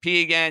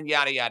MVP again,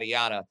 yada, yada,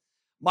 yada.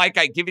 Mike,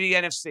 I give you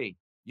the NFC.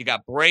 You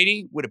got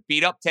Brady with a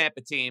beat-up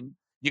Tampa team.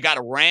 You got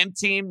a Ram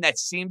team that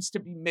seems to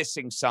be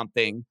missing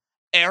something.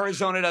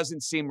 Arizona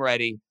doesn't seem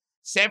ready.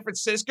 San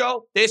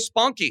Francisco, they're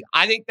spunky.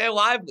 I think they're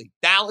lively.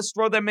 Dallas,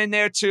 throw them in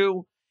there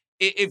too.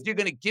 If you're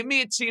going to give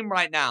me a team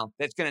right now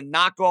that's going to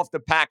knock off the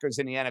Packers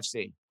in the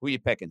NFC, who are you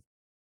picking?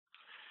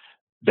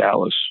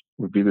 Dallas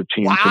would be the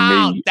team for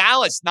me.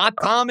 Dallas, not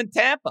Tom and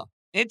Tampa.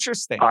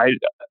 Interesting.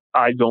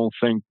 I don't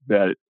think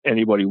that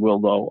anybody will,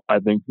 though. I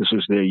think this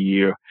is their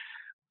year.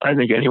 I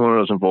think anyone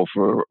who doesn't vote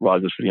for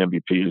Rodgers for the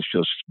MVP is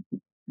just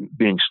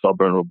being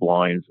stubborn or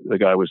blind. The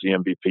guy was the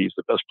MVP. He's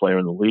the best player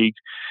in the league.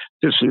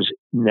 This is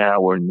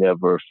now or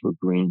never for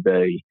Green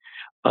Bay.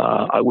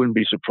 I wouldn't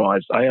be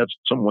surprised. I have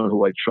someone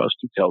who I trust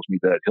who tells me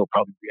that he'll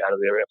probably be out of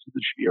there after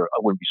this year. I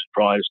wouldn't be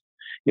surprised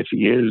if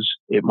he is.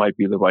 It might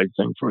be the right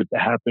thing for it to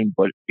happen,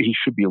 but he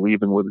should be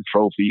leaving with a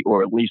trophy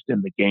or at least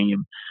in the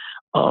game.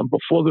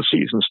 Before the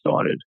season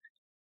started,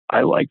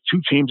 I like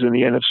two teams in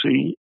the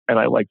NFC, and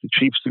I like the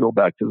Chiefs to go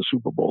back to the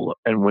Super Bowl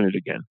and win it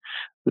again.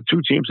 The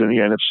two teams in the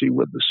NFC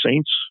were the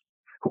Saints,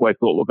 who I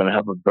thought were going to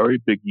have a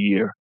very big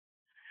year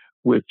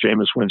with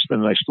Jameis Winston,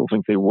 and I still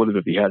think they would have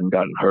if he hadn't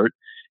gotten hurt.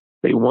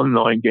 They won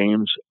 9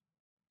 games.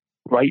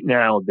 Right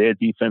now, their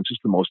defense is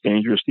the most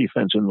dangerous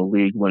defense in the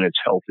league when it's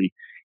healthy.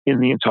 In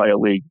the entire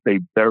league, they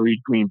buried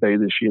Green Bay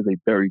this year. They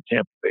buried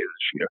Tampa Bay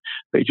this year.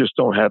 They just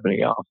don't have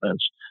any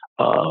offense.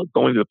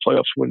 Going to the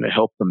playoffs wouldn't have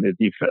helped them. Their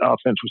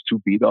offense was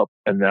too beat up,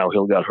 and now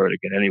Hill got hurt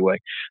again anyway.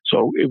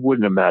 So it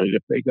wouldn't have mattered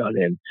if they got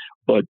in.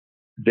 But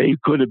they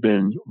could have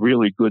been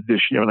really good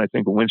this year, and I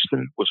think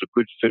Winston was a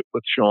good fit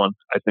with Sean.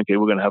 I think they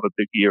were going to have a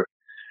big year.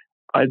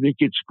 I think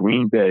it's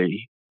Green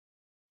Bay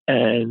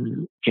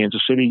and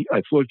Kansas City.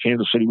 I thought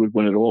Kansas City would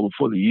win it all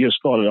before the year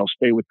started. I'll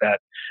stay with that.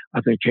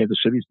 I think Kansas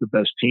City's the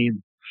best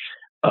team.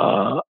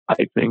 I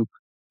think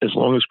as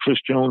long as Chris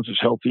Jones is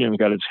healthy and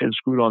got his head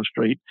screwed on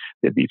straight,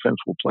 their defense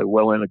will play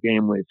well in a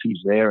game if he's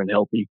there and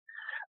healthy.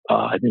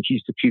 I think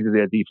he's the key to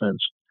their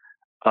defense.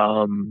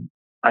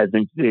 I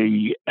think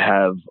they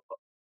have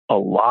a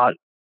lot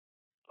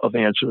of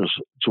answers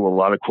to a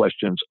lot of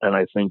questions, and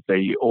I think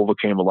they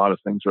overcame a lot of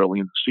things early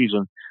in the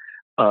season.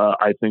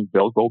 I think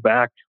they'll go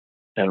back,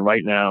 and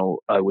right now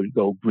I would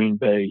go Green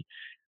Bay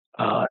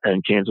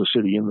and Kansas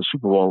City in the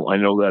Super Bowl. I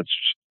know that's,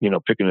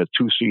 picking a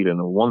 2 seed and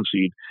a 1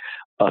 seed.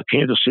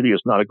 Kansas City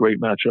is not a great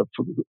matchup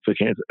for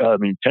Kansas.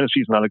 Tennessee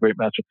is not a great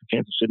matchup for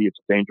Kansas City. It's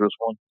a dangerous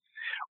one.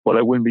 But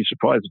I wouldn't be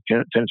surprised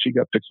if Tennessee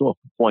got picked off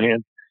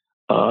beforehand.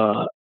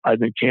 I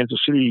think Kansas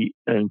City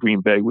and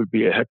Green Bay would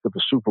be a heck of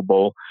a Super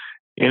Bowl.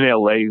 In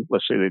LA,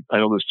 let's say I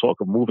know there's talk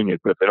of moving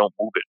it, but if they don't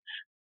move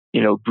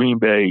it, Green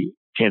Bay,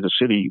 Kansas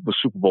City was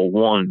Super Bowl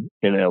 1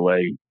 in LA.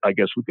 I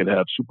guess we could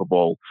have Super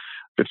Bowl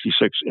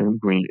 56 in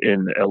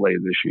LA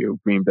this year,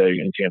 Green Bay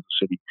and Kansas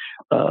City.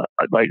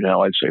 Right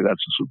now, I'd say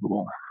that's the Super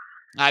Bowl.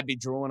 I'd be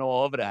drooling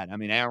all over that.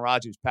 Aaron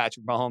Rodgers,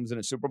 Patrick Mahomes in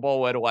a Super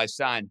Bowl. Where do I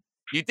sign?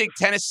 You think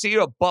Tennessee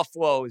or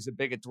Buffalo is a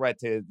bigger threat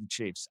to the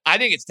Chiefs? I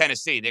think it's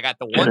Tennessee. They got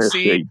the 1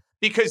 seed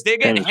because they're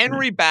getting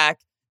Henry back,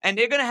 and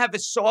they're going to have a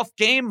soft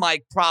game,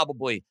 Mike,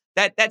 probably.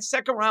 That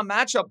second round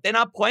matchup, they're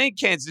not playing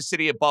Kansas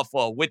City at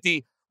Buffalo. With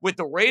the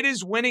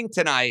Raiders winning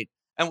tonight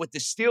and with the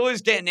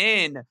Steelers getting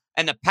in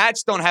and the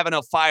Pats don't have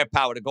enough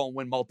firepower to go and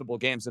win multiple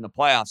games in the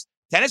playoffs,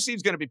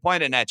 Tennessee's going to be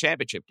playing in that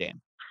championship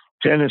game.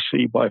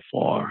 Tennessee by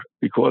far,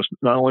 because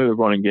not only the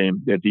running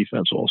game, their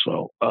defense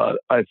also.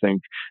 I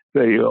think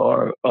they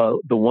are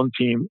the one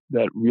team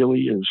that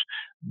really is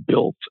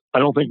built. I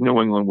don't think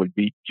New England would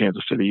beat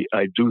Kansas City.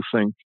 I do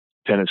think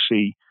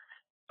Tennessee,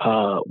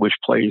 which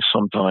plays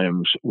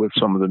sometimes with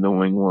some of the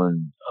New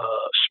England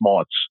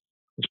smarts,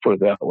 let's put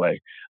it that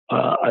way,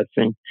 I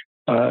think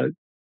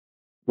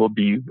will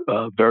be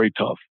very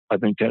tough. I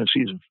think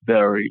Tennessee is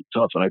very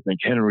tough, and I think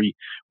Henry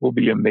will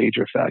be a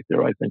major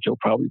factor. I think he'll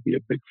probably be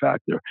a big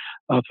factor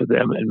for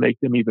them and make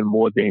them even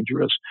more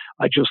dangerous.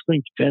 I just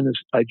think Kansas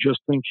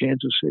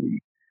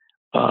City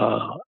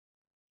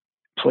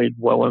played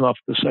well enough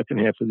the second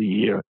half of the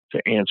year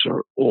to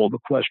answer all the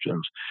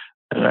questions,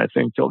 and I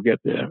think they'll get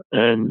there.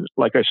 And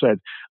like I said,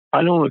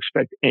 I don't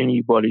expect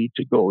anybody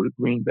to go to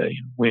Green Bay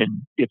and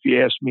win. If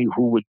you ask me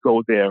who would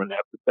go there and have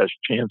the best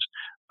chance,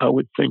 I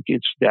would think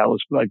it's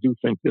Dallas, but I do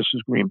think this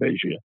is Green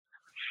Bay's year.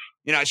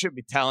 You know, I shouldn't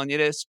be telling you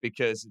this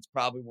because it's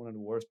probably one of the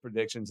worst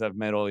predictions I've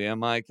made all year,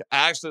 Mike.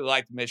 I actually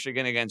liked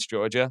Michigan against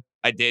Georgia.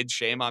 I did.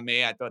 Shame on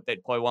me. I thought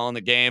they'd play well in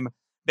the game.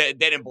 They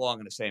didn't belong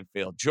in the same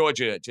field.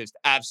 Georgia just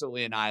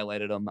absolutely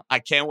annihilated them. I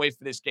can't wait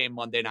for this game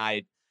Monday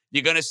night.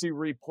 You're going to see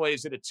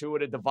replays of the two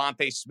of the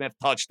Devontae Smith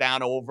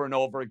touchdown over and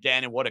over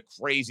again, and what a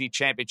crazy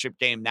championship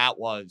game that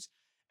was.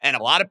 And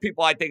a lot of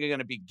people, I think, are going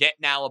to be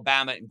getting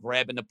Alabama and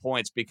grabbing the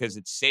points because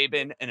it's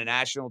Saban in a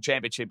national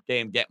championship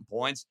game getting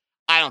points.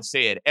 I don't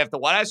see it. After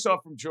what I saw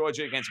from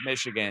Georgia against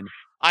Michigan,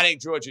 I think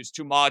Georgia's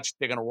too much.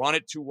 They're going to run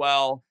it too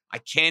well. I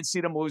can't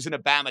see them losing to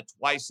Bama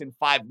twice in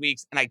 5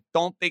 weeks, and I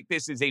don't think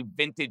this is a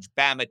vintage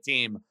Bama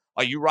team.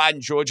 Are you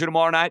riding Georgia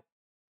tomorrow night?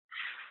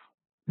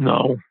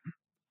 No.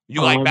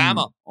 You like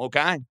Bama?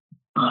 Okay.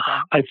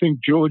 I think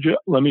Georgia,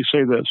 let me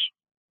say this.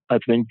 I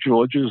think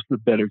Georgia's the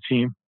better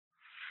team.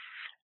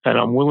 And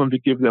I'm willing to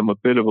give them a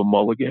bit of a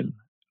mulligan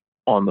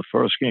on the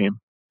first game.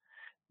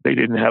 They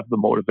didn't have the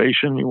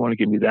motivation. You want to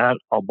give me that?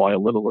 I'll buy a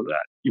little of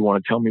that. You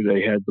want to tell me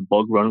they had the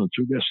bug running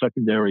through their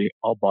secondary?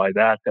 I'll buy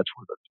that. That's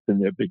been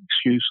their big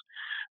excuse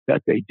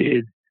that they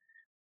did.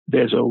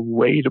 There's a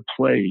way to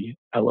play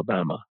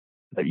Alabama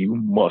that you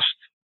must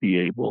be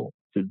able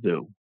to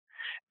do.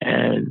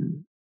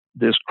 And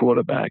this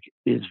quarterback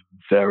is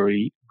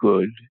very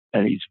good,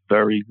 and he's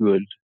very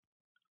good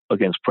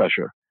against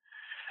pressure.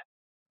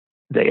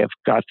 They have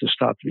got to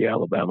stop the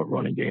Alabama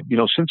running game. You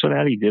know,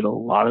 Cincinnati did a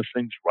lot of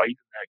things right in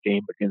that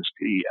game against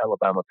the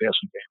Alabama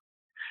passing game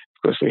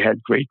because they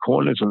had great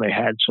corners and they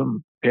had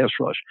some pass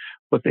rush,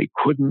 but they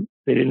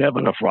didn't have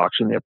enough rocks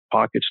in their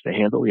pockets to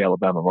handle the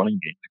Alabama running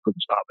game. They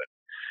couldn't stop it.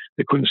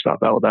 They couldn't stop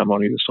Alabama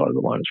on either side of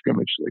the line of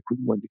scrimmage, so they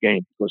couldn't win the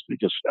game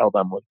because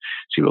Alabama would.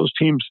 See, those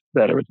teams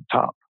that are at the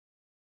top,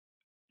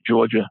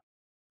 Georgia,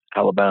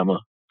 Alabama,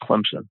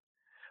 Clemson,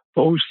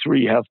 those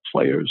three have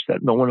players that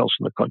no one else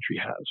in the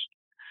country has.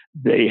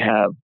 They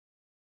have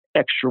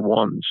extra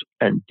ones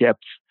and depth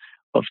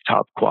of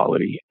top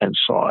quality and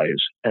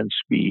size and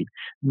speed.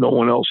 No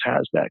one else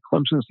has that.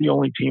 Clemson's the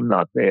only team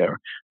not there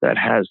that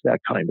has that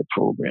kind of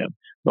program.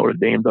 Notre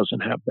Dame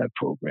doesn't have that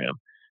program.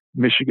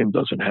 Michigan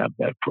doesn't have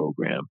that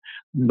program.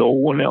 No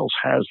one else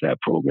has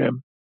that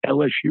program.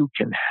 LSU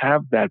can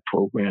have that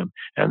program,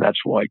 and that's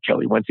why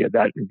Kelly went there.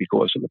 That and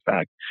because of the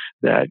fact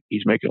that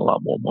he's making a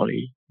lot more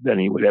money than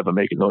he would ever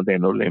make at Notre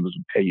Dame. Notre Dame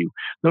doesn't pay you.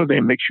 Notre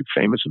Dame makes you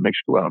famous and makes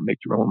you go out and make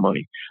your own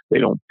money. They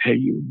don't pay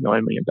you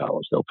 $9 million.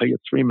 They'll pay you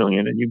 $3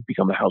 million, and you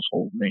become a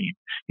household name.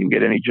 You can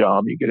get any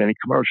job, you can get any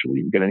commercial,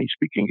 you can get any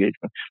speaking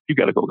engagement. You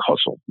got to go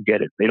hustle to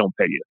get it. They don't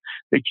pay you.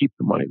 They keep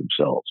the money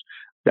themselves.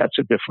 That's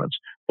a difference.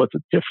 But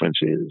the difference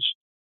is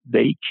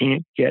they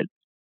can't get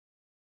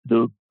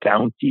the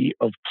bounty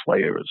of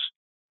players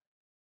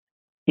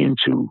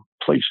into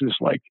places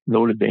like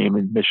Notre Dame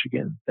and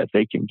Michigan that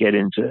they can get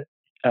into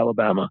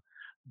Alabama,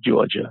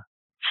 Georgia,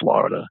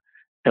 Florida,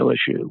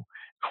 LSU,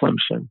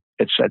 Clemson,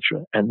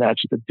 etc. And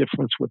that's the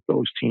difference with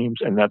those teams.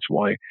 And that's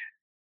why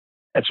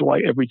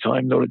every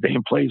time Notre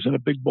Dame plays in a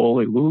big bowl,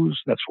 they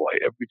lose. That's why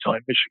every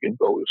time Michigan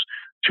goes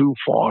too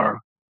far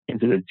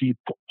into the deep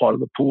part of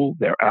the pool,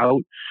 they're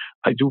out.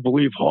 I do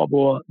believe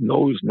Harbaugh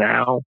knows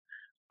now.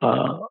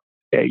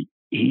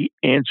 He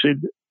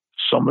answered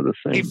some of the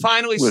things. He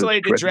finally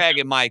slayed the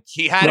dragon, Mike.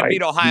 He had to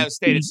beat Ohio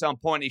State at some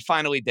point. He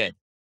finally did.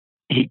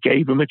 He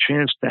gave him a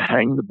chance to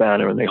hang the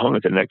banner, and they hung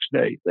it the next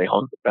day. They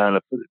hung the banner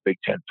for the Big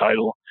Ten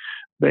title.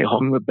 They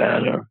hung the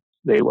banner.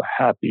 They were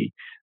happy.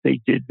 They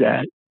did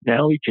that.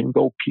 Now he can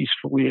go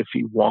peacefully if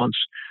he wants.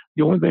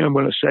 The only thing I'm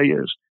going to say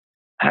is,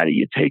 how do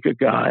you take a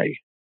guy?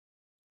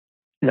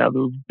 Now,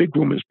 the big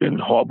room has been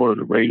Harbaugh to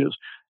the Raiders.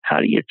 How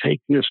do you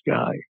take this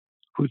guy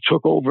who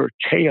took over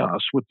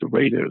chaos with the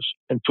Raiders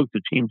and took the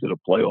team to the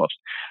playoffs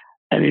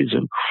and is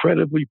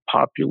incredibly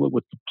popular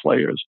with the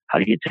players? How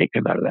do you take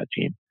him out of that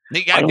team?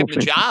 You got to give him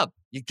the job.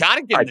 You got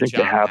to give him the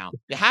job now.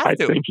 You have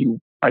to.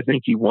 I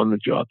think he won the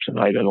job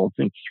tonight. I don't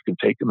think you can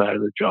take him out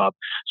of the job.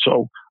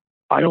 So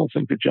I don't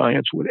think the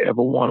Giants would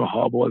ever want a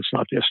Harbaugh. It's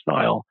not their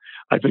style.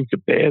 I think the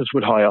Bears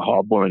would hire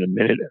Harbaugh in a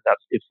minute. And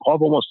that's, if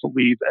Harbaugh wants to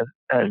leave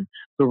and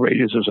the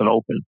Raiders isn't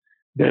open,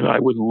 then I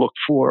would look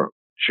for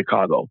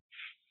Chicago.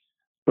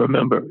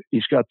 Remember,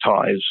 he's got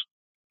ties.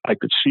 I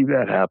could see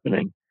that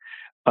happening.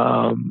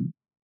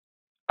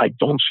 I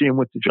don't see him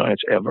with the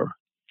Giants ever.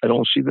 I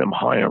don't see them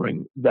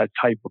hiring that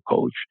type of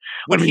coach.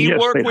 Would he yes,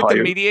 work they'd with the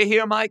hire- media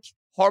here, Mike?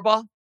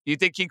 Harbaugh? You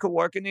think he could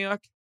work in New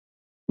York?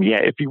 Yeah,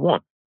 if he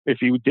won. If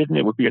he didn't,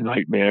 it would be a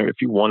nightmare. If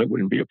he won, it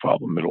wouldn't be a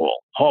problem at all.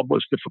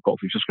 Harbaugh's difficult.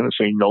 He's just going to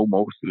say no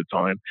most of the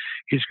time.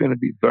 He's going to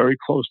be very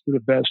close to the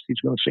best.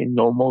 He's going to say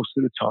no most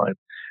of the time.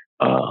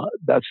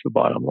 That's the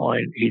bottom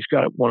line. He's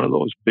got one of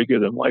those bigger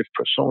than life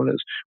personas,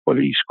 but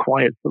he's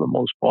quiet for the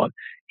most part.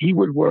 He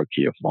would work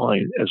here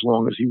fine as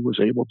long as he was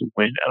able to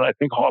win. And I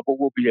think Harbaugh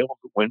will be able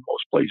to win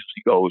most places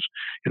he goes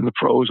in the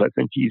pros. I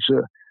think he's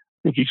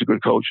a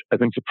good coach. I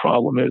think the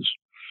problem is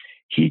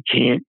he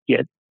can't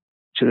get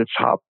to the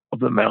top of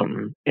the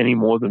mountain any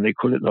more than they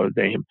could at Notre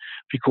Dame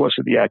because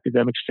of the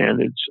academic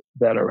standards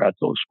that are at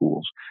those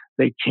schools.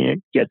 They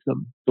can't get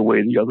them the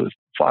way the other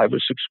 5 or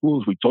 6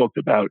 schools we talked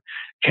about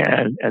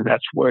can, and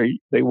that's where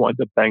they wind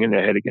up banging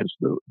their head against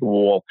the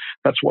wall.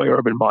 That's why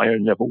Urban Meyer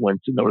never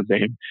went to Notre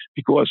Dame,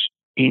 because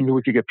he knew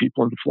he could get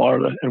people into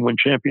Florida and win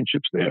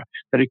championships there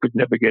that he could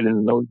never get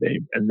into Notre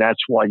Dame, and that's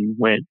why he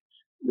went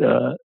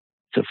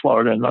to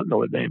Florida and not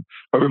Notre Dame.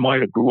 Urban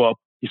Meyer grew up,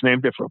 he's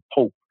named after a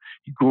pope.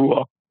 He grew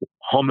up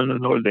humming a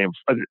Notre Dame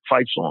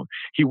fight song.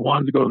 He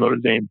wanted to go to Notre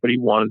Dame, but he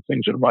wanted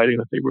things in writing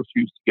that they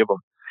refused to give him.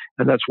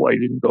 And that's why he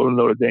didn't go to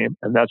Notre Dame.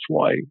 And that's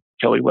why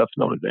Kelly left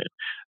Notre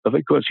Dame,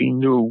 because he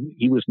knew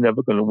he was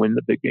never going to win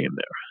the big game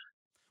there.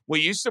 Were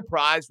you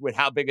surprised with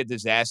how big a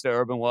disaster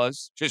Urban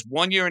was? Just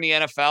 1 year in the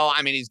NFL.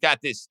 I mean, he's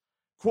got this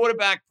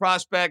quarterback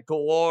prospect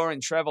galore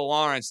and Trevor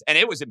Lawrence, and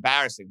it was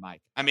embarrassing,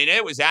 Mike. I mean,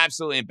 it was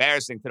absolutely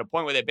embarrassing to the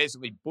point where they're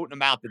basically booting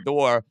him out the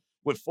door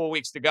with 4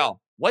 weeks to go.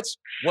 What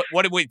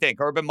did we think?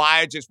 Urban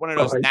Meyer just one of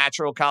those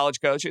natural college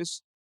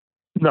coaches?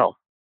 No.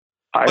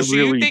 So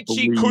you think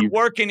he could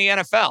work in the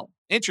NFL?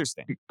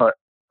 Interesting.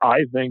 I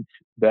think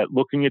that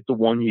looking at the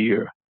 1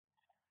 year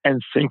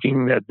and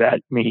thinking that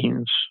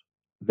means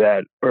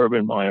that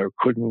Urban Meyer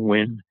couldn't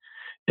win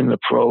in the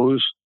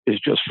pros is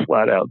just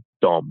flat out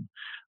dumb.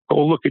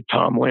 Go look at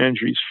Tom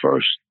Landry's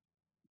first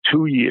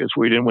 2 years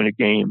where he didn't win a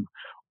game,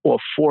 or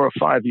 4 or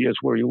 5 years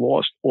where he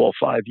lost all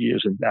 5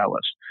 years in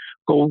Dallas.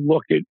 Go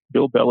look at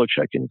Bill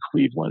Belichick in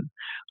Cleveland.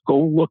 Go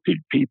look at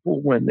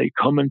people when they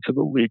come into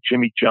the league.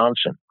 Jimmy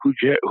Johnson,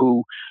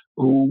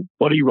 who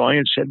Buddy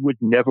Ryan said would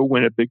never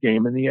win a big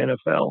game in the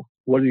NFL.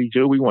 What did he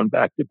do? He won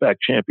back-to-back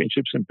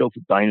championships and built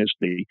a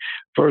dynasty.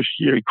 First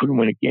year, he couldn't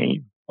win a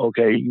game.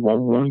 Okay, he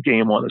won one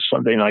game on a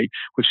Sunday night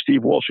with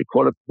Steve Walsh at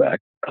quarterback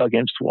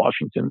against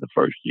Washington the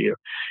first year.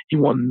 He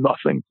won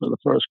nothing for the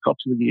first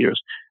couple of years.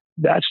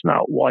 That's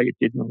not why it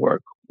didn't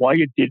work. Why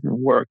it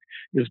didn't work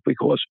is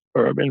because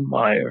Urban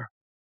Meyer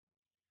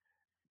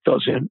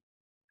doesn't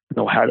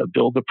know how to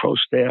build a pro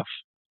staff,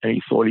 and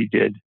he thought he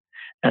did.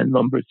 And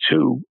number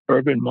 2,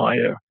 Urban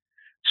Meyer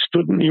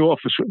stood in the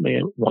office with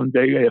me one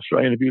day after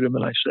I interviewed him,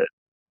 and I said,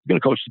 "You're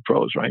going to coach the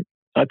pros, right?"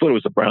 I thought it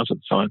was the Browns at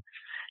the time.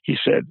 He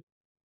said,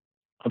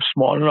 "I'm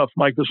smart enough,"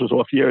 Mike, this was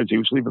off the air as he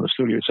was leaving the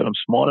studio. He said,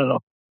 "I'm smart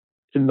enough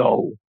to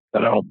know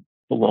that I don't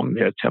belong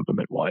there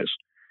temperament-wise."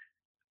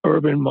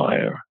 Urban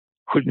Meyer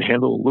couldn't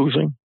handle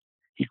losing.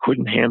 He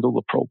couldn't handle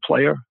the pro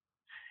player.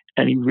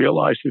 And he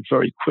realized it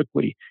very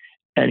quickly.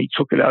 And he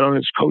took it out on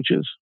his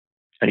coaches.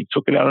 And he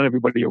took it out on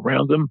everybody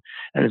around him.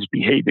 And his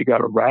behavior got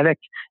erratic.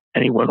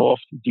 And he went off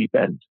the deep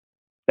end.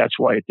 That's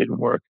why it didn't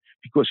work.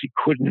 Because he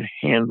couldn't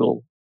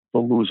handle the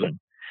losing.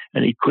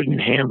 And he couldn't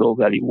handle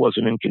that he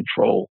wasn't in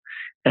control.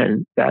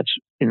 And that's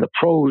in the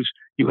pros,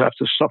 you have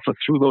to suffer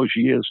through those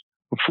years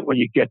before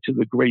you get to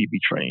the gravy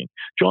train.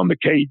 John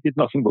McKay did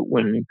nothing but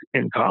win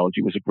in college.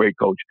 He was a great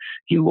coach.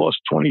 He lost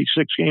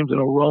 26 games in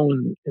a row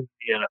in the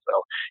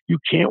NFL. You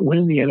can't win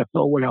in the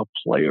NFL without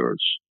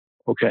players,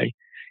 okay?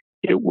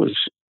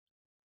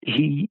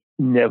 He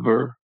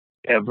never,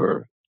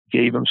 ever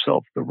gave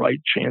himself the right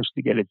chance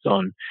to get it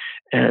done.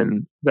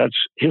 And that's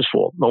his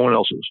fault, no one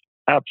else's.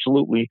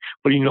 Absolutely.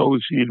 But he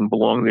knows he didn't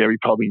belong there. He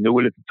probably knew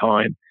it at the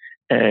time.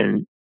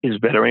 And his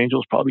better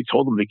angels probably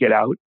told him to get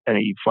out, and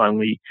he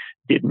finally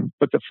didn't.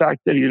 But the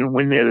fact that he didn't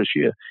win there this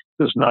year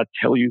does not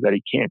tell you that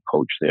he can't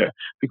coach there,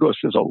 because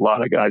there's a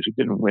lot of guys who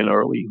didn't win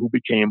early who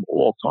became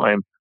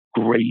all-time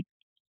great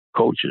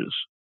coaches.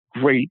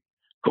 Great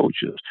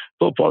coaches.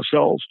 Bill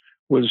Parcells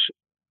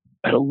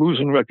had a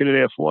losing record at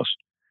Air Force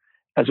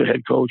as a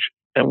head coach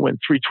and went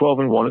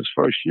 3-12-1 his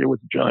first year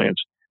with the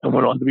Giants and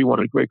went on to be one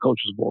of the great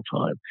coaches of all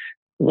time.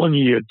 1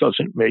 year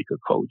doesn't make a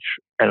coach,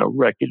 and a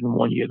record in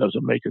 1 year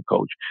doesn't make a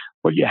coach.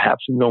 But you have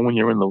to know when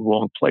you're in the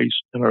wrong place.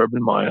 And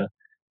Urban Meyer,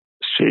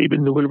 Saban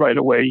knew it right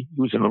away.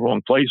 He was in the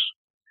wrong place.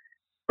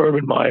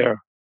 Urban Meyer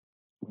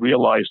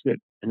realized it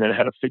and then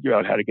had to figure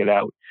out how to get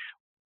out.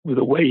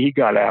 The way he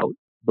got out,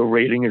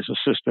 berating his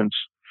assistants,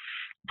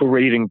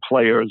 berating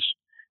players,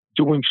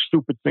 doing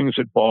stupid things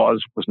at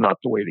bars was not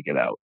the way to get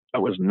out.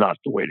 That was not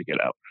the way to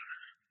get out.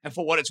 And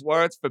for what it's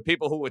worth, for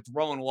people who were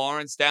throwing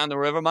Lawrence down the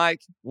river,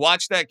 Mike,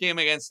 watch that game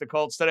against the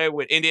Colts today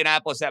with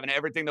Indianapolis having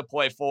everything to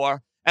play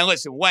for. And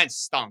listen, Wentz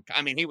stunk.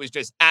 I mean, he was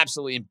just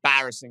absolutely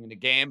embarrassing in the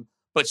game.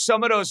 But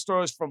some of those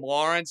throws from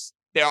Lawrence,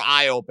 they're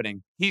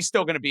eye-opening. He's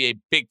still going to be a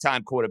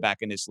big-time quarterback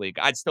in this league.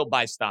 I'd still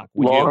buy stock.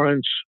 Would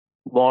you?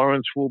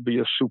 Lawrence will be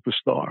a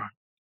superstar.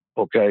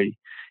 Okay,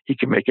 he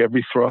can make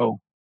every throw.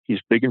 He's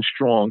big and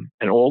strong,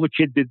 and all the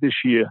kid did this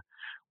year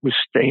was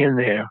stay in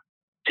there,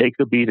 take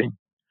the beating,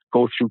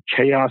 go through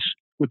chaos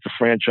with the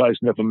franchise,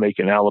 never make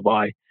an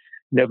alibi,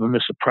 never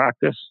miss a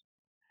practice,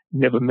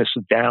 never miss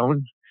a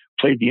down,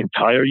 played the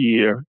entire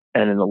year,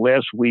 and in the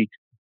last week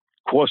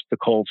cost the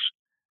Colts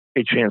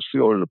a chance to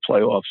go to the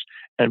playoffs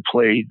and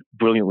played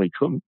brilliantly,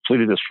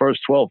 completed his first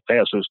 12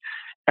 passes.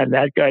 And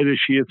that guy this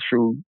year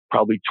threw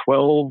probably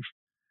 12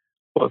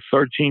 or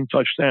 13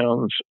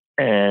 touchdowns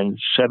and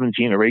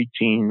 17 or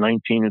 18,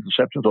 19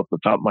 interceptions off the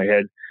top of my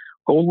head.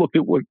 Go look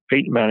at what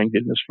Peyton Manning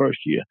did in his first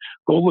year.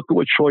 Go look at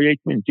what Troy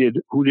Aikman did,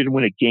 who didn't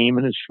win a game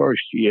in his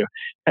first year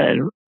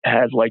and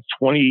had like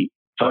 20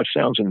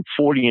 touchdowns and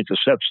 40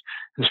 intercepts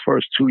his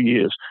first 2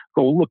 years.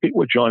 Go look at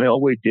what John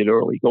Elway did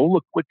early. Go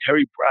look what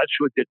Terry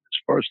Bradshaw did in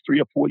his first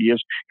 3 or 4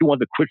 years. He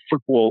wanted to quit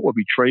football or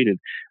be traded.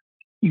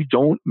 You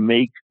don't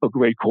make a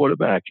great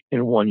quarterback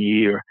in 1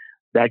 year.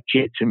 That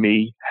kid, to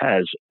me,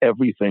 has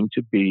everything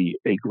to be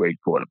a great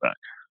quarterback.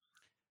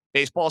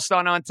 Baseball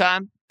starting on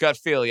time? Gut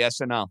feel, yes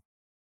or no?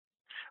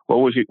 What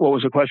was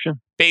the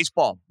question?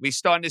 Baseball. We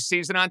starting this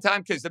season on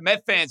time? Because the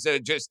Met fans are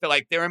just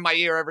like, they're in my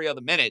ear every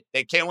other minute.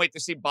 They can't wait to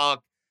see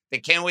Buck. They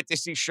can't wait to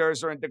see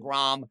Scherzer and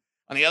DeGrom.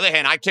 On the other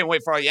hand, I can't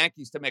wait for our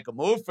Yankees to make a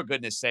move, for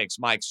goodness sakes,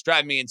 Mike. It's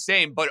driving me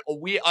insane. But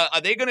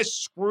are they going to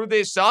screw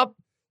this up?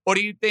 Or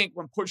do you think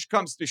when push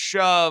comes to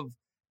shove,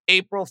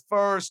 April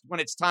 1st, when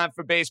it's time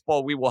for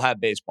baseball, we will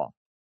have baseball?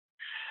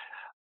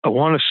 I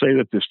want to say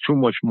that there's too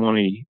much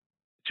money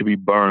to be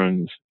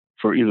burned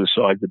for either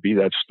side to be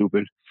that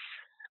stupid.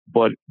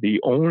 But the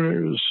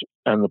owners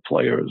and the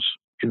players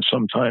can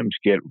sometimes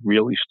get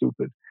really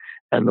stupid.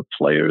 And the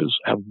players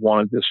have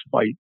wanted this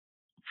fight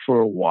for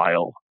a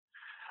while.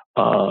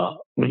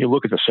 When you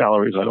look at the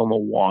salaries, I don't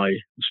know why,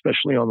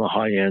 especially on the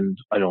high end.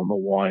 I don't know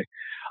why.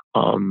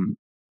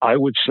 I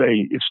would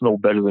say it's no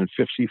better than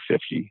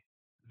 50-50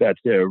 that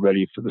they're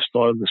ready for the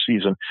start of the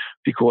season,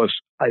 because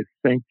I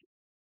think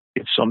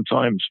it's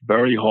sometimes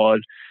very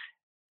hard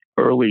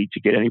early to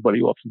get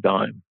anybody off the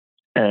dime.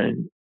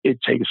 And it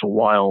takes a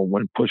while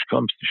when push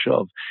comes to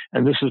shove.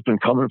 And this has been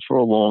coming for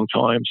a long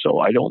time, so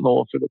I don't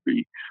know if it'll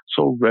be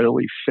so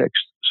readily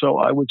fixed. So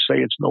I would say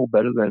it's no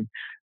better than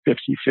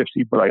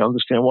 50-50, but I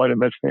understand why the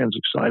Mets fans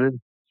excited.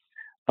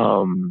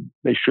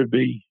 They should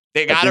be.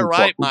 They got it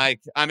right,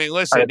 Mike. I mean,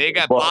 listen, they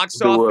got box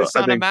office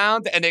on the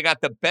mound, and they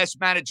got the best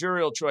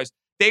managerial choice.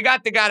 They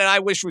got the guy that I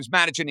wish was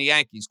managing the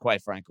Yankees,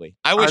 quite frankly.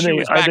 I wish he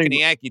was back in the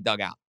Yankee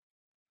dugout.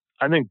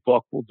 I think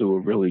Buck will do a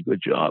really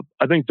good job.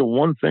 I think the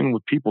one thing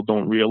that people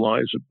don't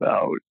realize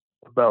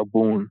about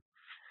Boone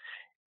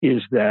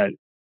is that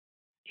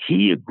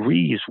he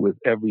agrees with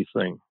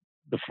everything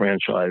the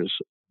franchise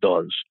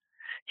does.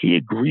 He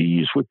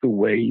agrees with the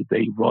way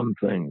they run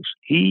things.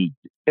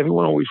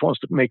 Everyone always wants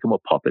to make him a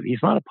puppet. He's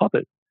not a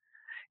puppet.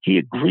 He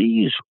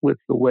agrees with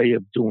the way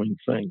of doing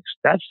things.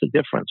 That's the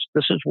difference.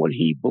 This is what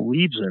he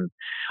believes in.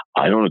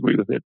 I don't agree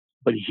with it,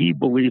 but he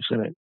believes in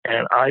it.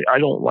 And I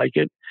don't like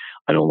it.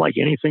 I don't like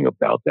anything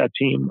about that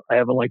team. I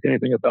haven't liked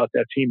anything about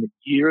that team in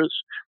years.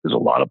 There's a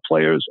lot of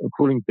players,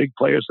 including big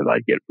players, that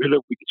I'd get rid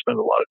of. We could spend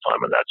a lot of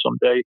time on that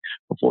someday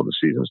before the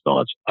season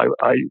starts.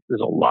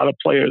 There's a lot of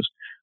players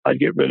I'd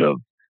get rid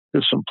of.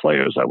 There's some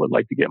players I would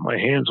like to get my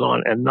hands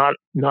on, and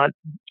not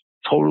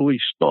totally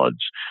studs.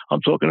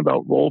 I'm talking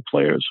about role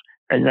players,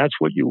 and that's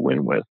what you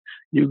win with.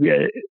 You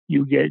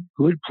get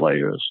good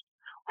players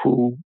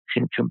who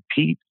can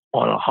compete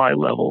on a high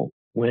level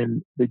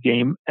when the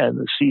game and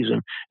the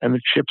season and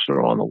the chips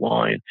are on the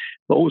line.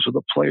 Those are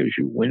the players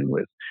you win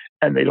with,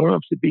 and they don't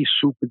have to be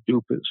super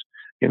dupers.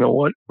 You know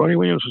what? Bernie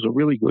Williams was a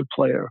really good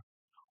player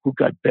who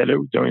got better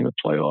during the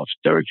playoffs.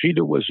 Derek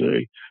Jeter was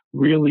a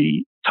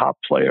really top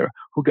player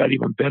who got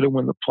even better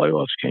when the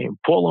playoffs came.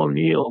 Paul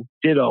O'Neill,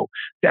 ditto,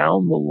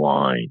 down the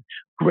line.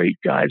 Great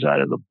guys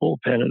out of the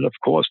bullpen, and of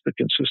course the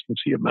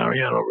consistency of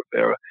Mariano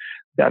Rivera.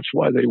 That's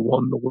why they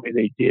won the way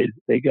they did.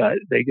 They got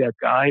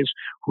guys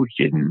who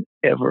didn't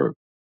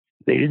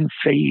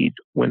fade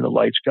when the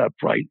lights got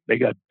bright. They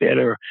got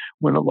better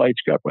when the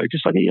lights got bright.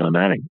 Just like Eli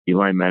Manning.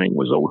 Eli Manning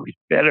was always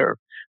better.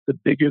 The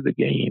bigger the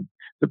game,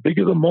 the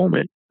bigger the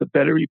moment, the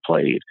better he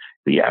played.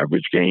 The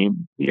average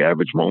game, the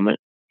average moment,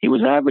 he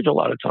was average a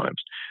lot of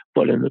times.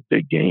 But in the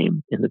big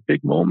game, in the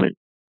big moment,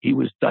 he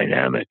was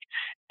dynamic.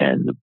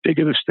 And the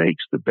bigger the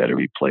stakes, the better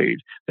he played.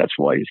 That's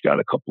why he's got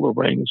a couple of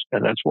rings,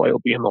 and that's why he'll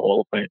be in the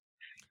Hall of Fame.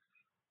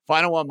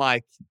 Final one,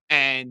 Mike.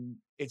 And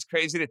it's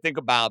crazy to think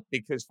about,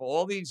 because for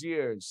all these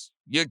years,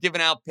 you're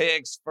giving out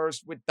picks,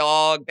 first with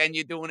Dog, then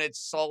you're doing it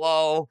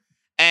solo.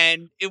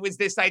 And it was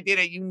this idea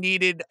that you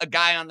needed a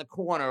guy on the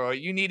corner, or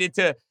you needed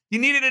to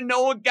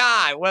know a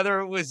guy, whether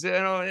it was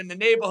in the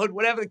neighborhood,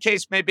 whatever the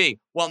case may be.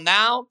 Well,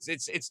 now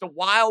it's the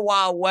wild,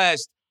 wild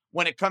west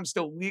when it comes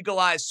to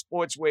legalized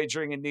sports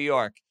wagering in New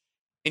York.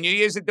 In your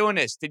years of doing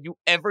this, did you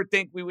ever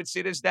think we would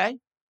see this day?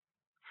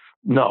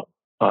 No,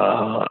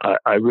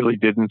 I really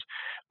didn't.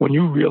 When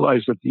you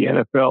realize that the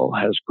NFL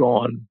has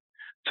gone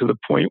to the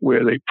point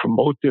where they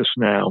promote this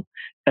now,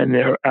 and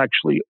they're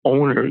actually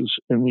owners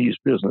in these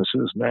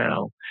businesses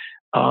now,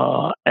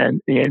 and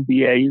the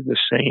NBA the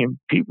same.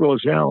 Pete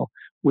Rozelle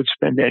would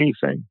spend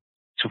anything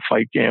to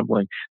fight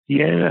gambling. The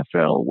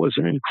NFL was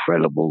an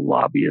incredible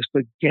lobbyist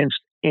against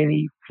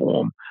any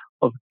form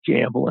of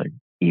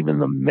gambling, even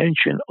the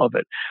mention of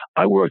it.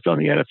 I worked on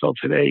the NFL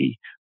Today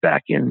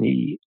back in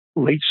the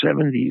late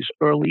 70s,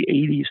 early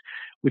 80s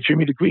with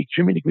Jimmy the Greek.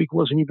 Jimmy the Greek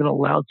wasn't even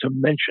allowed to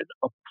mention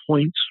a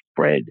point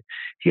spread.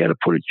 He had to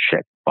put a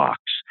check box.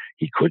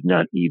 He could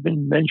not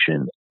even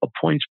mention a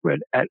point spread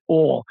at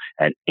all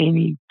at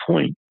any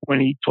point when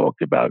he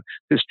talked about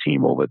this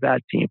team over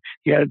that team.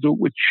 He had to do it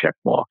with check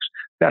marks.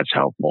 That's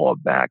how far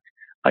back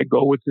I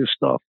go with this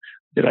stuff.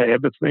 Did I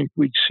ever think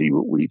we'd see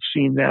what we've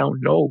seen now?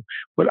 No.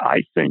 But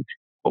I think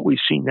what we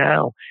see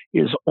now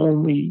is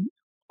only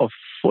a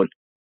foot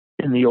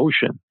in the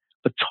ocean,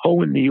 a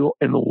toe in the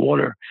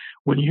water.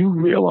 When you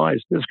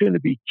realize there's going to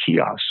be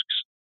kiosks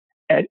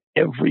at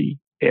every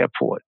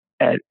airport,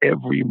 at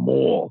every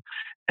mall,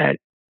 at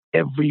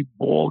every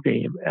ball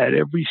game, at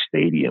every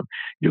stadium,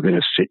 you're going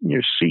to sit in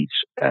your seats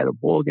at a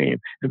ball game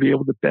and be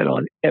able to bet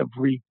on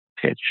every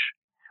pitch,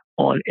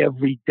 on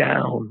every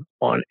down,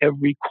 on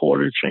every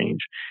quarter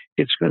change.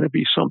 It's going to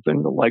be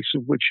something the likes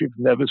of which you've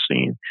never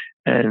seen.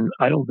 And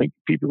I don't think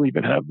people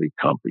even have the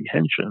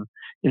comprehension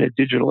in a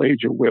digital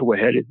age of where we're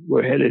headed.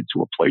 We're headed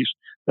to a place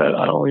that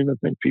I don't even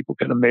think people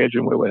can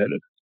imagine where we're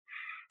headed.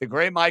 The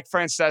great Mike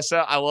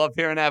Francesa. I love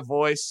hearing that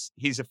voice.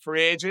 He's a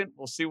free agent.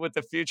 We'll see what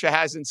the future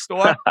has in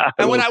store.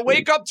 And when I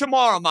wake up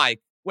tomorrow, Mike,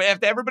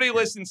 after everybody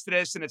listens to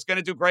this, and it's going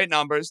to do great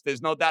numbers,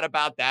 there's no doubt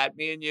about that.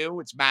 Me and you,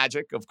 it's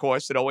magic. Of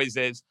course, it always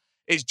is.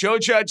 Is Joe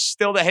Judge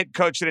still the head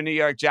coach of the New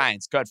York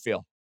Giants? Gut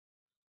feel.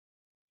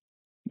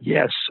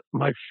 Yes,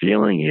 my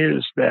feeling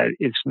is that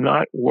it's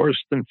not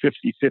worse than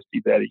 50-50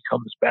 that he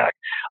comes back.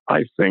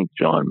 I think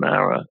John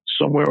Mara,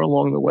 somewhere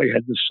along the way,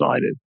 had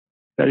decided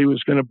that he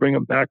was going to bring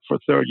him back for a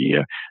third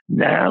year.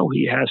 Now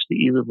he has to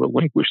either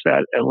relinquish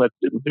that and let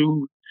the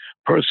new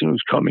person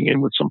who's coming in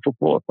with some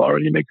football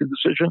authority make the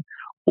decision,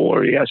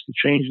 or he has to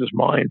change his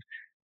mind.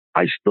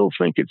 I still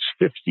think it's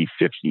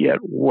 50-50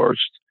 at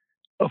worst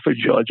for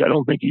Judge. I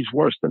don't think he's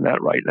worse than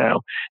that right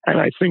now. And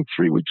I think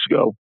 3 weeks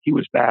ago, he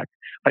was back.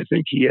 I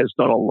think he has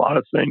done a lot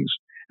of things,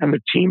 and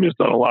the team has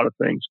done a lot of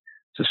things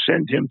to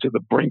send him to the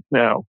brink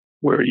now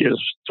where he is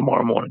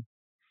tomorrow morning.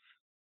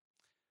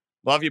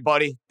 Love you,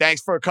 buddy. Thanks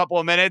for a couple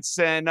of minutes,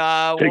 and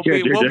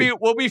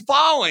we'll be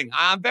following.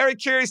 I'm very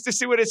curious to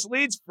see what this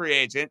Leeds free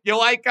agent. You're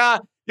like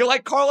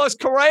Carlos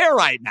Correa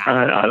right now.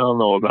 I don't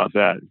know about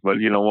that, but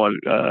you know what?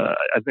 I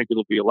think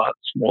it'll be a lot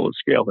smaller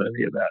scale than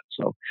any of that.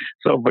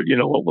 But you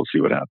know what? We'll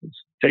see what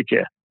happens. Take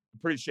care.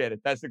 Appreciate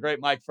it. That's the great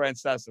Mike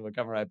Francesa. We're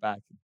coming right back.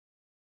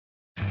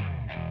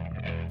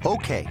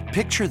 Okay,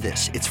 picture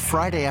this. It's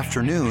Friday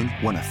afternoon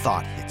when a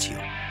thought hits you.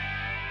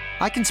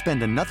 I can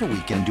spend another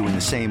weekend doing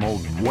the same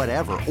old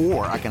whatever,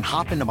 or I can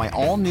hop into my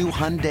all-new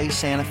Hyundai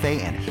Santa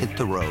Fe and hit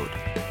the road.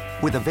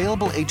 With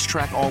available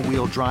H-Track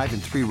all-wheel drive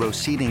and 3-row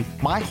seating,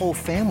 my whole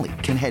family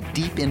can head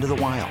deep into the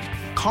wild.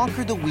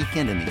 Conquer the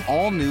weekend in the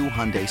all-new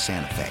Hyundai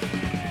Santa Fe.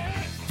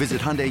 Visit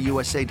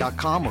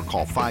HyundaiUSA.com or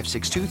call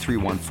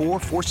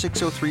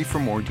 562-314-4603 for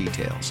more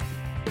details.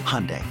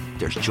 Hyundai,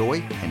 there's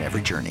joy in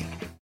every journey.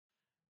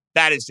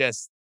 That is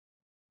just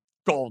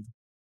gold.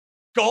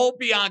 Gold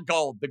beyond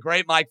gold. The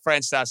great Mike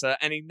Francesa,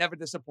 and he never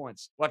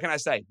disappoints. What can I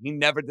say? He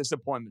never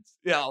disappoints.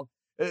 You know,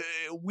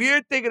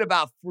 weird thinking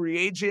about free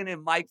agent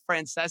and Mike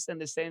Francesa in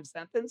the same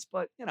sentence,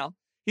 but, you know,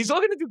 he's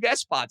looking to do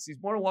guest spots. He's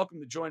more than welcome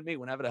to join me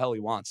whenever the hell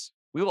he wants.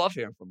 We love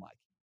hearing from Mike.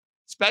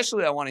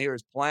 Especially I want to hear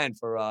his plan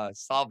for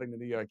solving the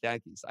New York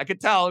Yankees. I could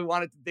tell he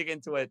wanted to dig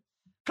into it a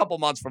couple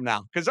months from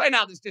now, because right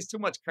now there's just too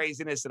much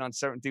craziness and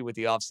uncertainty with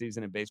the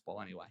offseason in baseball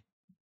anyway.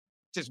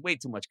 Just way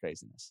too much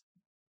craziness.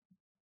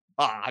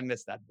 I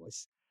miss that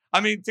voice.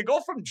 I mean, to go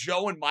from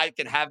Joe and Mike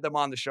and have them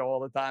on the show all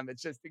the time,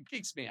 it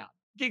geeks me out.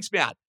 Geeks me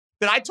out.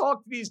 That I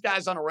talk to these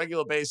guys on a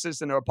regular basis,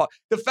 and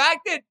the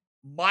fact that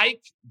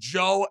Mike,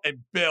 Joe, and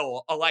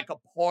Bill are like a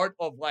part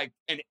of like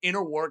an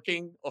inner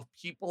working of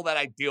people that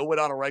I deal with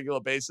on a regular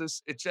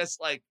basis, it's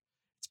just like,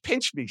 it's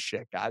pinch me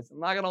shit, guys.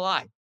 I'm not going to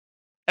lie.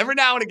 Every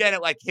now and again,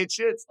 it like hits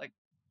you. It's like,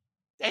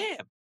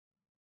 damn.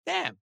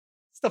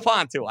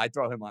 Stefan, too. I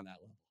throw him on that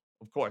level,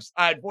 of course.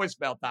 All right,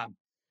 voicemail time.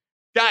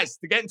 Guys,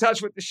 to get in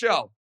touch with the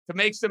show, to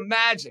make some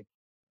magic,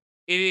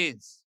 it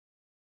is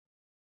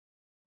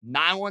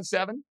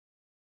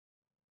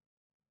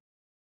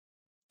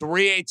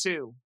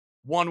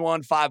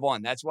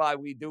 917-382-1151. That's why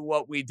we do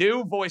what we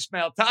do.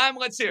 Voicemail time.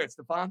 Let's hear it,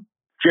 Stefan.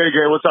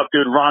 JJ, what's up,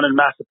 dude? Ron in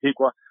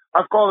Massapequa.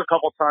 I've called a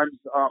couple times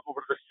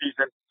over the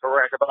season to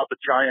rant about the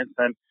Giants,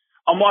 and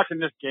I'm watching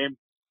this game,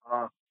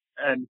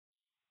 and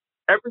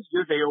every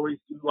year they always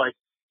do, like,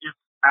 if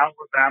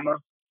Alabama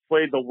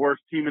played the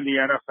worst team in the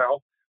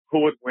NFL, who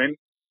would win?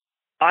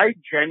 I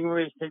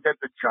genuinely think that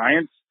the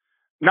Giants,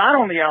 not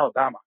only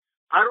Alabama,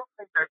 I don't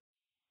think that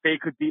they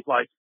could beat,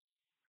 like,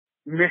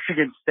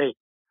 Michigan State.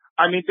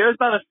 I mean, there's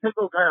not a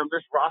single guy on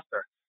this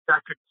roster that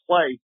could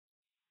play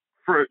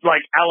for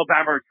like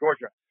Alabama or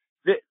Georgia.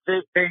 The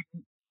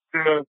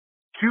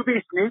QB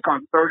sneak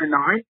on 3rd and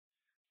 9,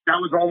 that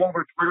was all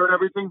over Twitter and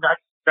everything.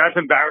 That's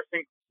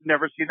embarrassing.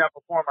 Never seen that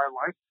before in my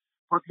life.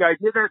 But the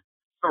idea that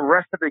the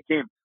rest of the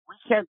game, we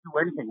can't do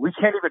anything. We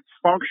can't even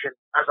function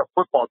as a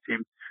football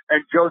team.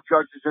 And Joe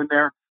Judge is in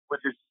there with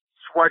his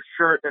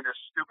sweatshirt and his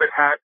stupid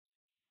hat.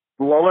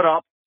 Blow it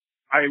up.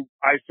 I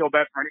feel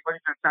bad for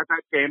anybody that's at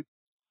that game.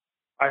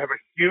 I have a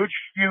huge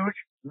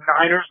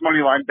Niners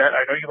money line bet.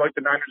 I know you like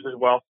the Niners as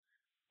well,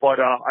 but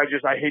I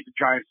hate the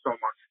Giants so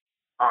much.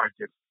 I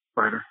did,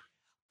 Spider.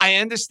 I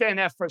understand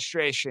that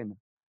frustration.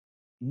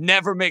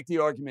 Never make the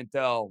argument,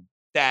 though,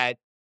 that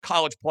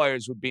college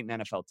players would beat an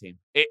NFL team.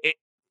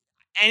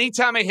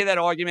 Anytime I hear that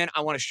argument,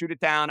 I want to shoot it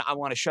down. I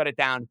want to shut it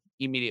down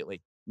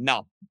immediately.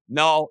 No,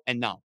 and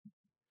no.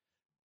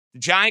 The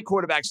Giant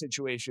quarterback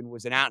situation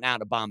was an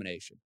out-and-out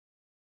abomination.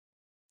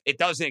 It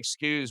doesn't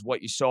excuse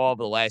what you saw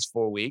over the last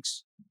 4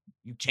 weeks.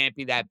 You can't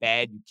be that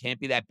bad. You can't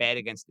be that bad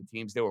against the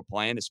teams they were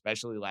playing,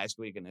 especially last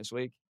week and this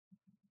week.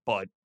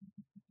 But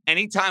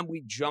anytime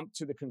we jump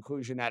to the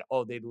conclusion that,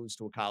 they'd lose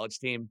to a college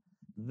team,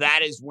 that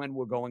is when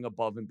we're going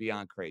above and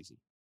beyond crazy.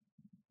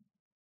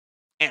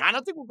 And I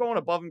don't think we're going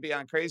above and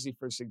beyond crazy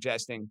for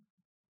suggesting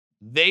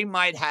they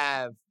might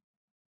have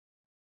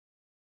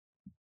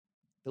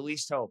the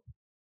least hope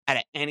out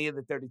of any of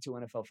the 32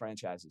 NFL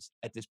franchises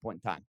at this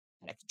point in time.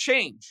 And that could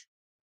change.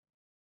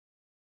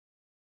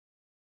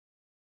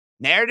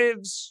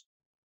 Narratives,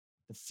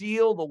 the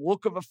feel, the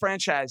look of a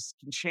franchise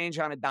can change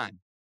on a dime.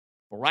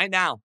 But right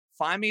now,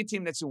 find me a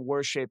team that's in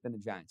worse shape than the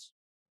Giants.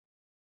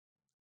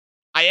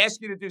 I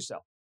ask you to do so.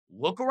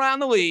 Look around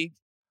the league,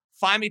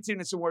 find me a team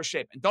that's in worse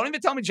shape. And don't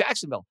even tell me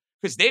Jacksonville,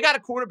 because they got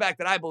a quarterback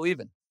that I believe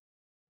in.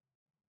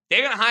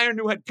 They're going to hire a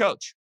new head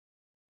coach.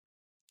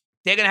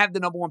 They're going to have the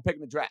number 1 pick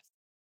in the draft.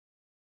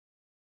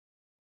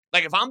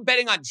 Like, if I'm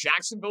betting on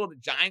Jacksonville or the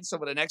Giants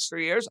over the next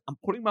 3 years, I'm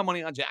putting my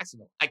money on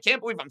Jacksonville. I can't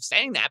believe I'm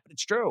saying that, but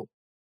it's true.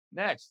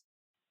 Next.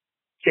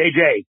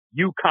 JJ,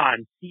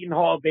 UConn, Seton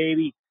Hall,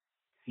 baby.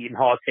 Seton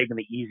Hall taking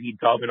the easy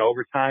dub in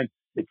overtime.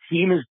 The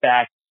team is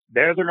back.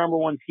 They're the number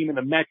 1 team in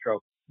the Metro.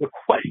 The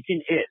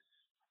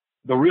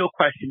real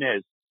question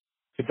is,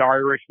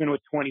 Kadari Richmond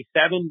with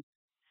 27,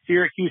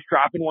 Syracuse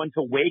dropping one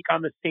to Wake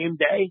on the same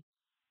day.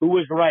 Who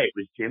was right?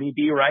 Was Jimmy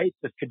B right?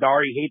 Does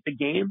Kadari hate the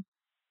game?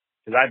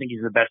 Because I think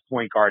he's the best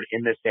point guard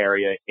in this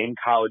area in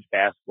college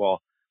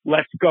basketball.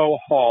 Let's go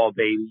Hall,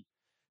 baby.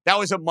 That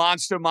was a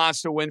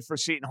monster win for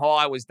Seton Hall.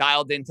 I was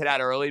dialed into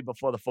that early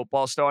before the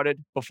football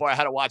started, before I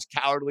had to watch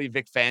cowardly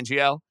Vic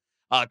Fangio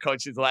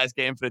coach his last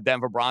game for the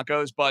Denver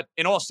Broncos. But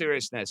in all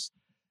seriousness,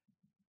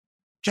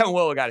 Kevin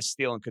Willard got a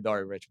steal in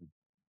Kadari Richmond.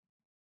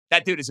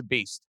 That dude is a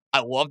beast.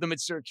 I loved him at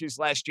Syracuse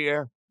last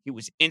year. He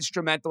was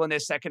instrumental in their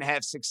second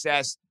half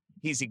success.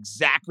 He's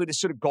exactly the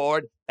sort of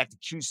guard that the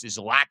Cuse is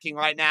lacking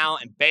right now.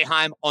 And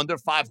Boeheim under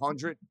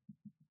 500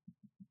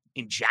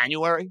 in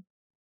January.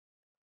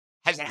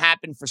 Hasn't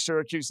happened for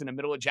Syracuse in the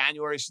middle of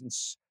January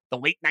since the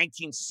late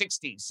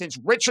 1960s, since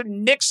Richard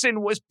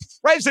Nixon was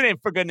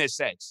president, for goodness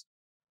sakes.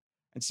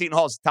 And Seton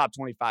Hall's a top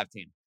 25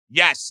 team.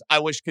 Yes, I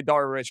wish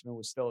Kadari Richmond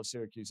was still a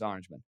Syracuse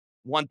Orangeman.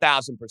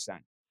 1,000%.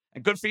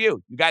 And good for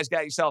you. You guys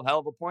got yourself a hell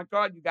of a point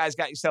guard. You guys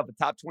got yourself a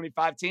top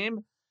 25 team,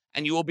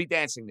 and you will be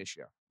dancing this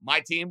year.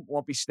 My team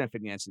won't be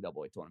sniffing the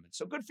NCAA tournament.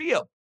 So good for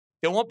you.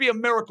 There won't be a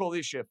miracle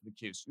this year for the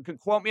Cuse. You can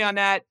quote me on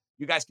that.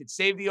 You guys can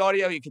save the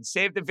audio. You can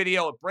save the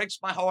video. It breaks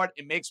my heart.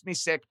 It makes me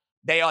sick.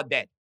 They are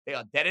dead. They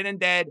are deader than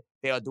dead.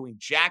 They are doing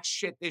jack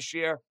shit this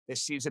year.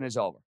 This season is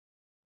over.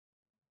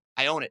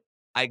 I own it.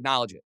 I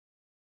acknowledge it.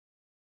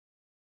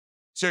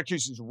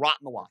 Syracuse is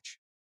rotten to watch.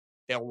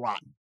 They're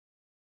rotten.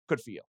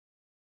 Good for you.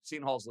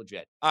 Seton Hall's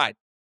legit. All right.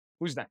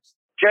 Who's next?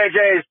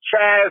 JJ's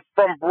Chaz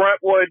from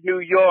Brentwood, New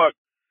York.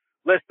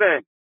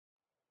 Listen,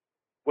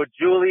 what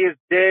Julius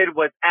did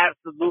was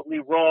absolutely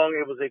wrong.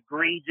 It was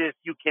egregious.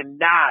 You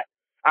cannot,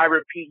 I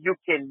repeat, you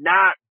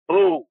cannot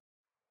boo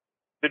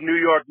the New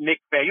York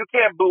Knicks fan. You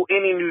can't boo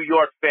any New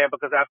York fan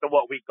because after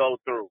what we go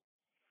through.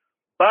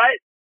 But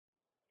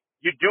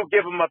you do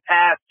give him a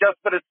pass just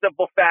for the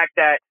simple fact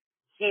that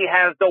he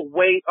has the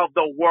weight of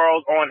the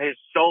world on his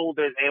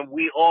shoulders, and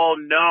we all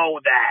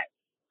know that.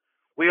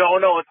 We all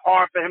know it's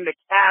hard for him to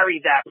carry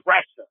that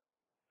pressure.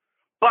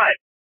 But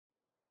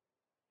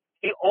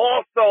he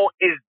also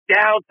is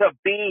down to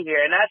be here,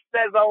 and that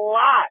says a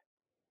lot.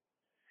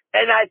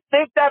 And I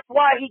think that's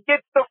why he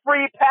gets the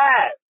free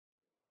pass.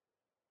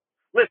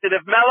 Listen,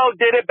 if Melo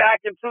did it back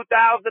in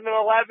 2011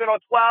 or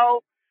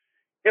 12,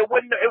 it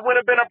wouldn't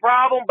have been a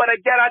problem. But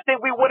again, I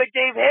think we would have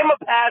gave him a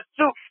pass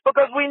too,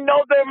 because we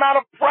know the amount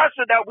of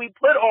pressure that we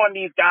put on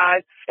these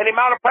guys and the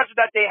amount of pressure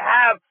that they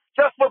have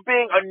just for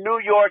being a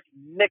New York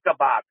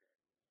Knickerbocker.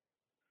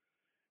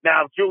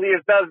 Now, if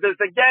Julius does this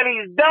again,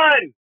 he's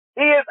done.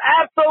 He is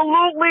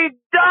absolutely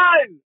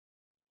done.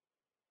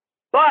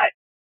 But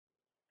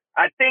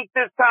I think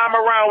this time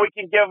around we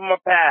can give him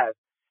a pass.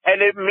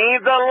 And it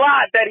means a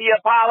lot that he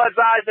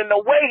apologized, and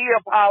the way he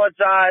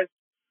apologized,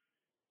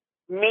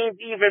 means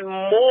even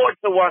more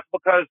to us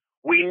because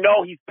we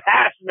know he's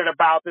passionate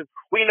about this.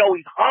 We know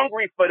he's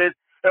hungry for this.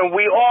 And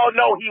we all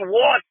know he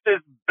wants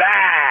this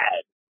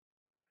bad.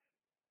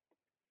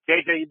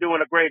 JJ, you're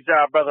doing a great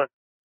job, brother.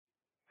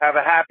 Have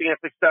a happy and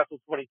successful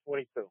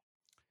 2022.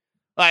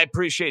 I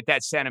appreciate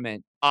that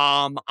sentiment.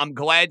 I'm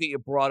glad that you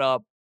brought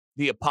up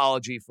the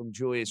apology from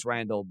Julius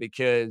Randle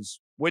because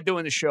we're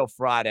doing the show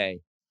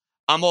Friday.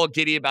 I'm all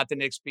giddy about the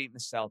Knicks beating the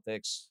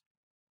Celtics.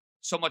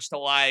 So much to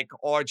like.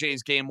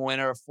 RJ's game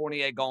winner,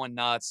 Fournier going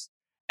nuts.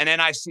 And then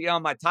I see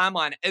on my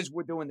timeline as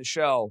we're doing the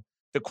show,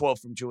 the quote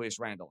from Julius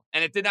Randle.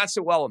 And it did not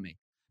sit well with me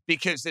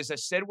because as I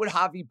said with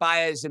Javi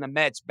Baez and the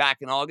Mets back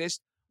in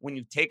August, when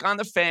you take on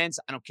the fans,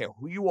 I don't care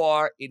who you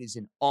are, it is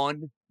an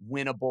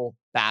unwinnable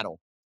battle.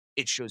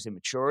 It shows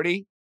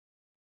immaturity.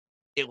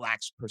 It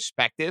lacks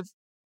perspective.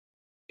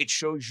 It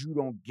shows you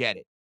don't get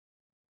it.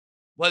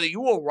 Whether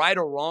you were right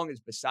or wrong is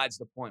besides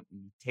the point.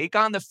 When you take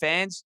on the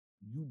fans,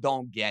 you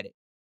don't get it.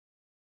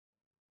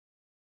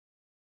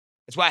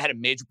 That's why I had a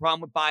major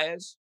problem with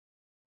Baez.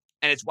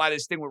 And it's why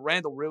this thing with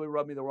Randle really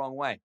rubbed me the wrong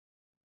way.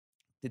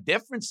 The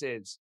difference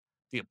is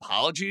the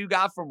apology you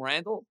got from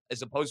Randle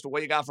as opposed to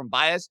what you got from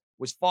Baez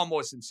was far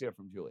more sincere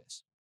from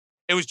Julius.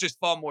 It was just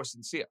far more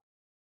sincere.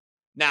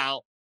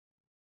 Now,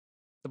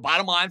 the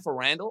bottom line for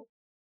Randle,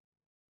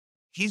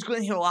 he's going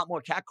to hear a lot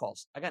more cat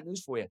calls. I got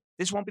news for you.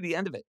 This won't be the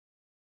end of it.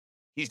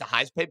 He's the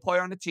highest paid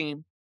player on the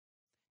team.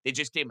 They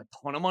just gave him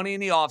a ton of money in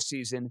the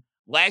offseason.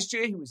 Last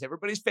year, he was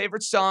everybody's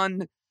favorite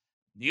son.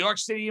 New York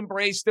City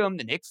embraced him.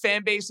 The Knicks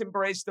fan base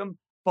embraced him.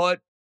 But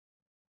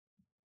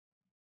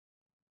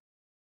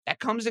that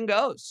comes and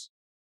goes.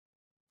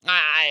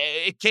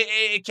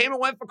 It came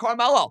and went for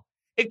Carmelo.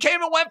 It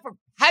came and went for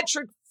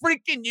Patrick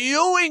freaking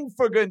Ewing,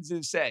 for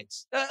goodness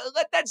sakes.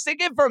 Let that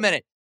sink in for a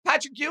minute.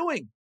 Patrick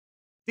Ewing.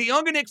 The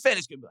younger Knicks fan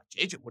is going to be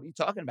like, JJ, what are you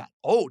talking about?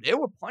 Oh, there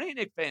were plenty of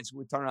Knicks fans who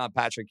were turning on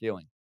Patrick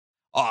Ewing.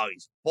 Oh,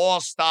 he's a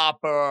ball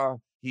stopper.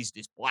 He's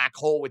this black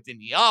hole within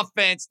the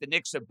offense. The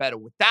Knicks are better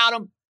without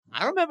him.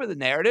 I remember the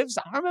narratives.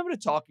 I remember the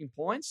talking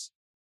points.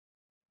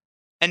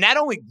 And that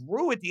only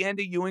grew at the end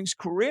of Ewing's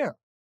career.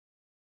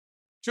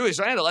 Julius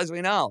Randle, as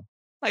we know,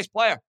 nice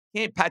player.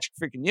 He ain't Patrick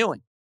freaking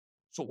Ewing.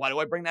 So why do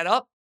I bring that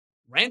up?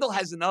 Randle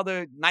has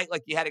another night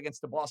like he had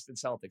against the Boston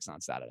Celtics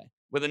on Saturday.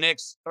 With the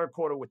Knicks, third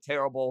quarter were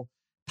terrible.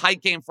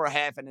 Tight game for a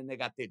half, and then they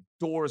got their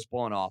doors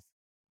blown off.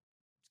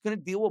 He's going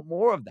to deal with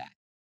more of that.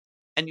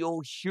 And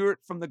you'll hear it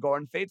from the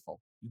Garden faithful.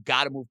 You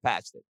got to move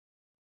past it.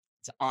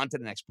 It's on to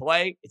the next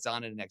play. It's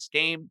on to the next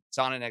game. It's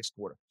on to the next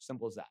quarter.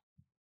 Simple as that.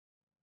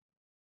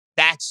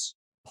 That's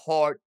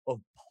part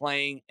of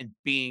playing and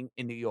being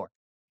in New York.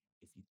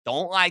 If you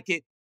don't like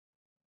it,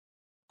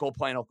 go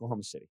play in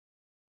Oklahoma City.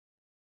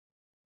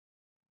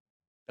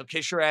 They'll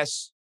kiss your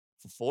ass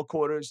for 4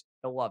 quarters.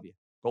 They'll love you.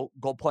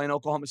 Go play in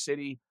Oklahoma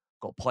City.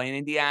 Go play in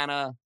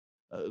Indiana.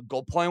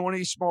 Go play in one of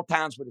these small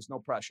towns where there's no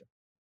pressure.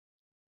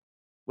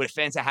 Where the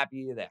fans are happy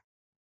you're there.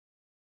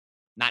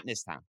 Not in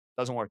this town.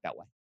 Doesn't work that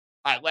way.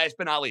 All right, last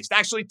but not least.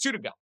 Actually, 2 to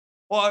go.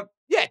 Or,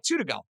 2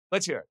 to go.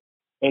 Let's hear it.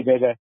 Hey,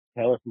 JJ.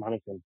 Taylor from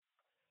Huntington.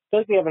 I feel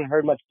like we haven't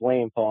heard much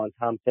blame fall on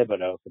Tom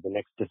Thibodeau for the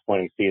Knicks'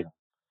 disappointing season.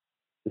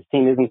 This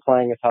team isn't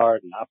playing as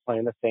hard, not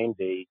playing the same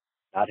D,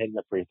 not hitting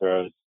the free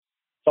throws.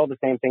 It's all the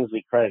same things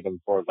we credited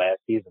him for last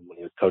season when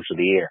he was Coach of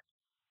the Year.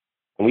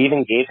 And we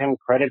even gave him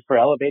credit for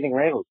elevating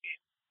Randle's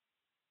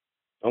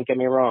game. Don't get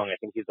me wrong, I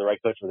think he's the right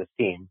coach for this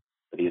team,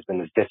 but he's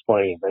been as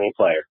disappointing as any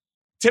player.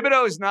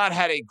 Thibodeau has not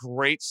had a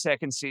great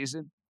second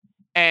season.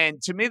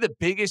 And to me, the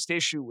biggest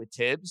issue with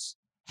Tibbs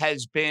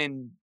has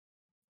been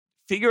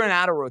figuring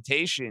out a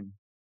rotation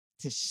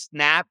to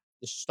snap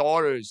the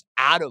starters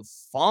out of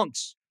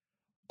funks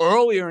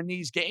earlier in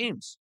these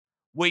games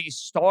where you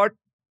start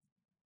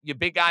your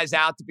big guys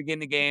out to begin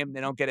the game.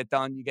 They don't get it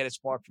done. You get a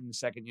spark from the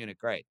second unit.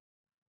 Great.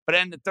 But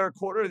in the third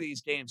quarter of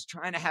these games,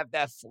 trying to have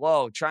that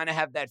flow, trying to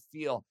have that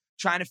feel,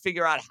 trying to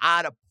figure out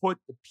how to put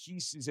the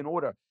pieces in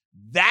order.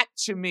 That,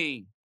 to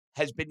me,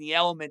 has been the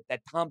element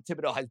that Tom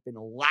Thibodeau has been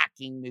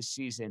lacking this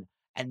season.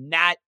 And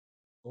that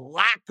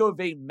lack of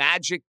a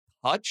magic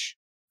touch,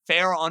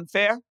 fair or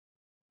unfair,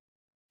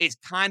 is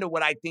kind of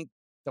what I think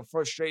the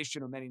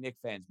frustration of many Knicks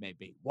fans may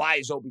be. Why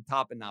is Obi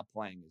Toppin not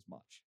playing as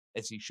much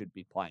as he should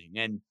be playing?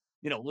 And,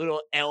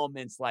 little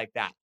elements like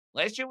that.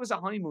 Last year was a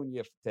honeymoon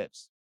year for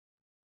Tibbs.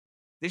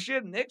 This year,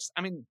 the Knicks,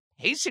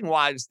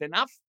 pacing-wise, they're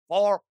not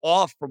far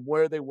off from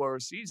where they were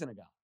a season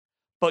ago.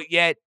 But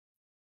yet,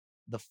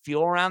 the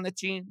feel around the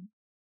team,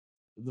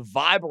 the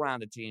vibe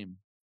around the team,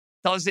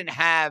 doesn't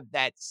have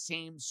that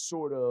same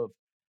sort of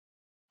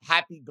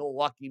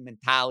happy-go-lucky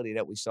mentality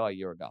that we saw a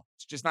year ago.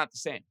 It's just not the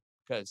same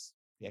because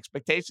the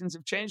expectations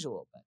have changed a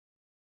little bit.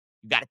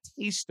 You got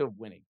a taste of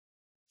winning.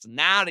 So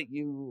now that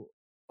you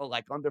are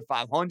like under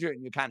 500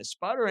 and you're kind of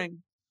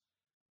sputtering,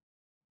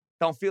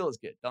 don't feel as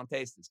good. Don't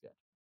taste as good.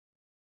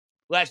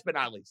 Last but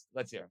not least,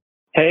 let's hear it.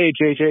 Hey,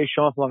 JJ,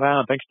 Sean from Long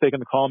Island. Thanks for taking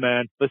the call,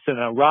 man. Listen,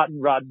 a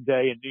rotten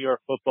day in New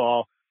York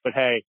football. But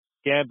hey,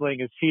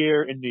 gambling is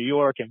here in New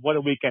York, and what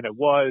a weekend it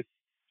was.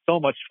 So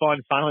much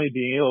fun finally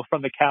being able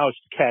from the couch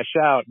to cash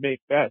out,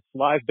 make bets,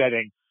 live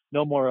betting,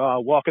 No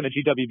more walking to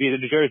GWB to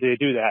New Jersey to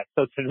do that.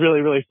 So it's been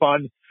really, really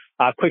fun.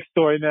 Quick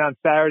story, man. On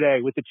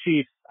Saturday with the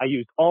Chiefs, I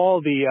used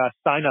all the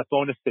sign-up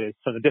bonuses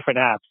from the different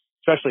apps,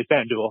 especially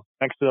FanDuel.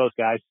 Thanks to those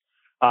guys.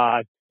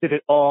 Did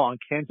it all on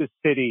Kansas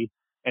City,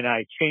 and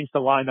I changed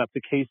the lineup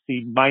to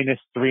KC minus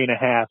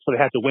 3.5, so they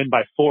had to win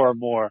by 4 or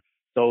more.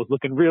 So it was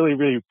looking really,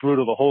 really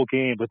brutal the whole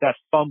game. But that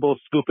fumble,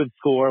 scoop, and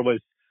score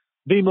was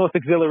the most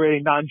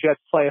exhilarating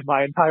non-Jets play of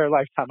my entire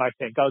lifetime, I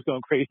think. I was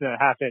going crazy when it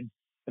happened.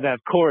 And then,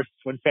 of course,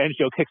 when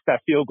Fangio kicks that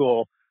field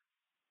goal,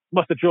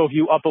 must have drove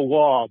you up a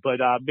wall, but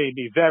made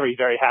me very,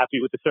 very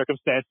happy with the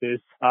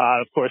circumstances.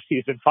 Of course,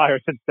 he's been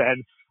fired since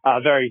then.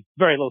 Very,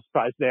 very little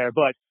surprise there.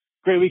 But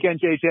great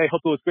weekend, JJ.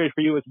 Hope it was great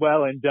for you as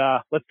well. And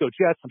let's go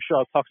Jets. I'm sure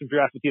I'll talk some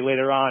draft with you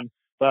later on.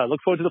 But look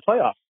forward to the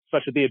playoffs,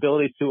 especially the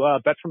ability to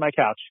bet from my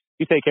couch.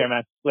 You take care,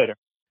 man. Later.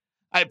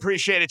 I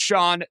appreciate it,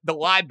 Sean. The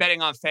live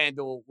betting on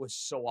FanDuel was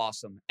so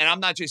awesome. And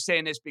I'm not just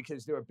saying this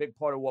because they're a big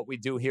part of what we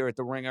do here at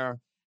The Ringer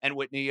and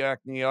with New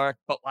York,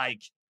 but like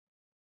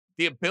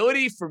the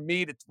ability for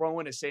me to throw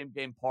in a same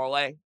game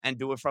parlay and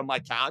do it from my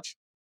couch.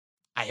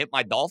 I hit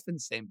my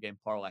Dolphins same game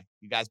parlay.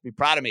 You guys be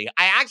proud of me.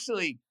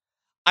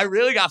 I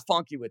really got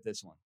funky with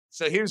this one.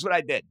 So here's what I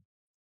did.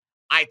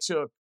 I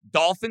took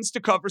Dolphins to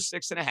cover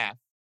 6.5.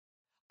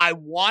 I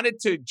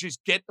wanted to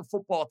just get the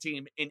football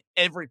team in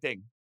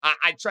everything.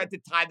 I tried to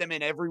tie them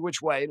in every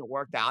which way, and it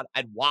worked out. I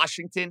had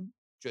Washington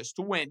just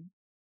to win.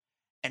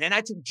 And then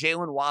I took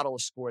Jalen Waddle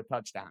to score a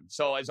touchdown.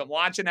 So as I'm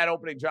watching that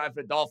opening drive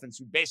for the Dolphins,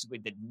 who basically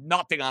did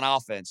nothing on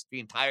offense the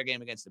entire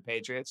game against the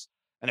Patriots,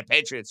 and the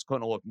Patriots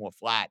couldn't look more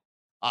flat.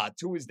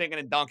 Two is thinking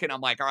and dunking.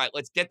 I'm like, all right,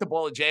 let's get the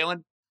ball to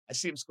Jalen. I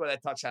see him score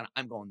that touchdown.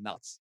 I'm going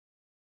nuts.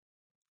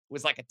 It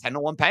was like a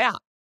 10-1 payout.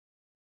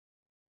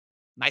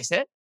 Nice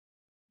hit.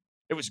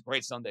 It was a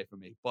great Sunday for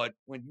me. But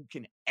when you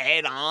can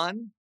add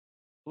on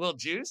a little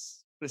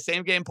juice, the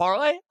same game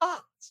parlay,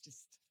 it's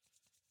just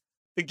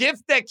the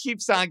gift that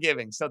keeps on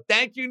giving. So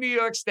thank you, New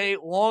York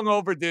State. Long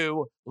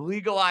overdue.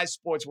 Legalized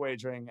sports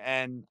wagering.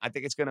 And I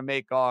think it's going to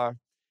make our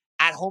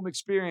at-home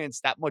experience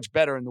that much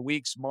better in the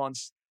weeks,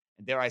 months,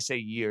 and dare I say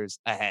years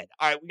ahead.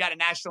 All right, we got a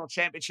national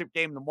championship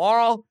game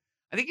tomorrow.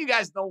 I think you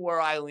guys know where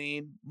I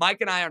lean.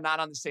 Mike and I are not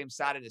on the same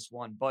side of this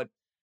one, but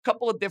a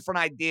couple of different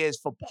ideas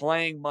for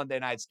playing Monday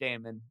night's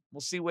game, and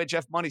we'll see where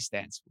Jeff Money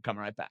stands. We're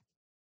coming right back.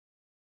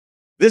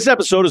 This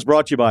episode is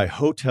brought to you by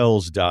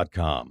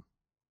Hotels.com.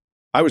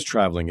 I was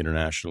traveling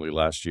internationally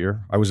last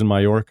year. I was in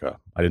Mallorca.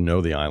 I didn't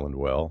know the island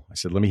well. I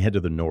said, let me head to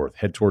the north,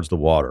 head towards the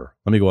water.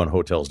 Let me go on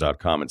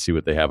Hotels.com and see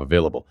what they have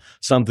available.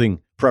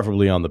 Something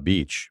preferably on the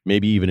beach,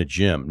 maybe even a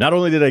gym. Not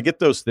only did I get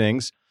those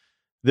things,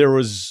 there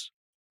was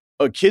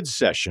a kids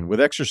session with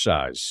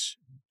exercise,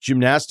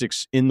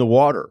 gymnastics in the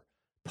water,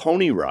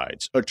 pony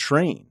rides, a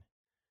train.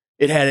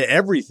 It had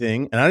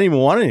everything, and I didn't even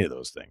want any of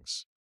those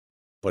things.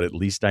 But at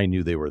least I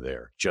knew they were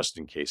there, just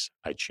in case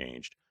I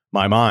changed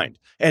my mind.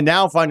 And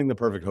now finding the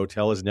perfect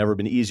hotel has never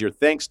been easier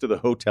thanks to the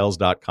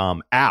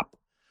Hotels.com app.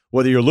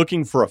 Whether you're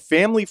looking for a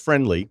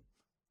family-friendly,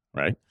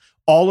 right,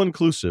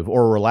 all-inclusive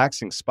or a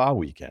relaxing spa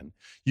weekend,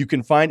 you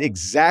can find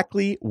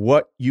exactly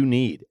what you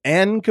need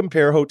and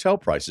compare hotel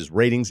prices,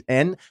 ratings,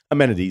 and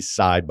amenities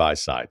side by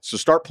side. So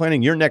start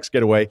planning your next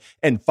getaway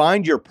and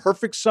find your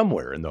perfect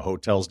somewhere in the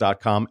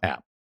Hotels.com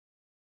app.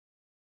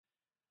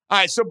 All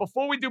right, so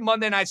before we do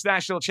Monday night's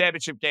national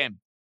championship game,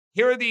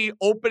 here are the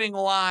opening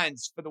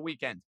lines for the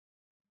weekend.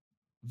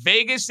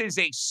 Vegas is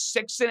a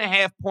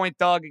 6.5-point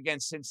dog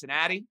against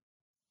Cincinnati.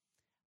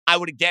 I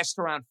would have guessed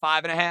around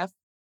 5.5.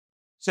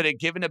 So they're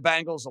giving the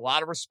Bengals a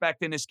lot of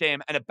respect in this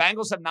game. And the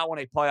Bengals have not won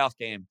a playoff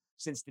game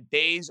since the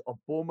days of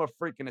Boomer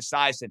freaking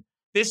Esiason.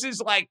 This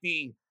is like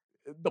the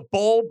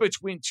bowl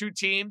between two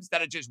teams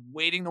that are just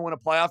waiting to win a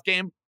playoff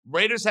game.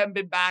 Raiders haven't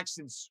been back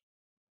since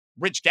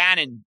Rich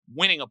Gannon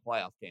winning a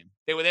playoff game.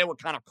 They were there with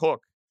Connor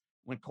Cook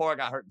when Cora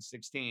got hurt in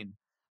 16.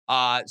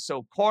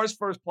 So Cora's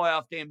first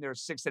playoff game, they're a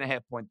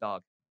 6.5-point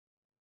dog.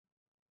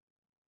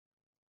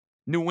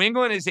 New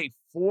England is a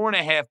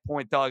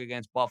 4.5-point dog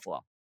against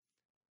Buffalo.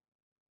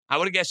 I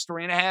would have guessed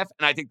 3.5,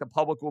 and I think the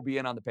public will be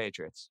in on the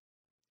Patriots,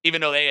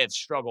 even though they have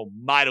struggled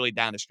mightily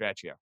down the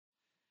stretch here.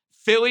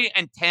 Philly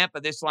and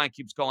Tampa, this line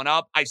keeps going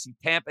up. I see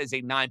Tampa as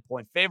a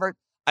 9-point favorite.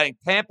 I think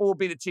Tampa will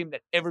be the team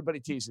that everybody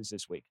teases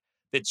this week.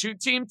 The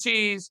two-team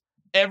tease,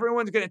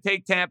 everyone's going to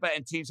take Tampa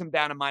and tease them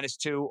down to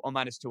 -2 or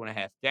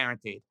 -2.5,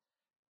 guaranteed.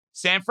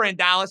 San Fran,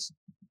 Dallas,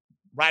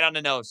 right on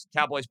the nose.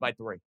 Cowboys by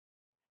 3.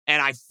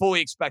 And I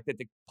fully expect that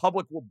the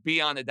public will be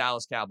on the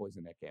Dallas Cowboys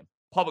in that game.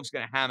 Public's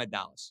going to hammer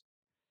Dallas.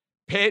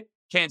 Pitt,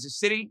 Kansas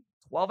City,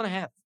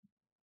 12.5.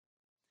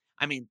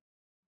 I mean,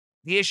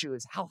 the issue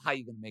is how high are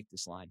you going to make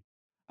this line?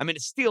 I mean, the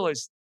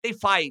Steelers, they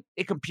fight,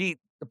 they compete.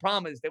 The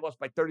problem is they lost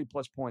by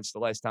 30-plus points the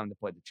last time they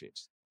played the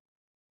Chiefs.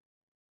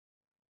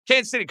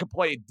 Kansas City could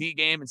play a D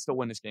game and still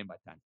win this game by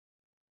 10.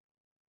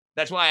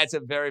 That's why it's a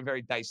very,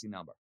 very dicey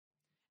number.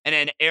 And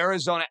then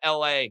Arizona,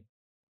 LA,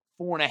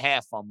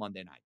 4.5 on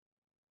Monday night.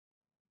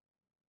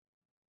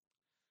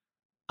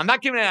 I'm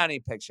not giving out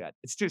any picks yet.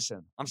 It's too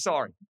soon. I'm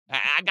sorry.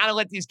 I got to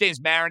let these games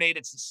marinate.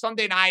 It's a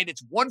Sunday night.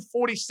 It's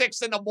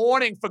 1:46 in the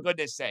morning, for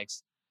goodness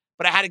sakes.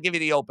 But I had to give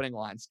you the opening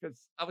lines because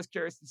I was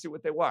curious to see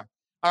what they were.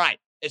 All right,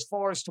 as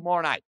far as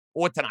tomorrow night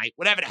or tonight,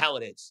 whatever the hell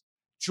it is,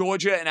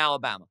 Georgia and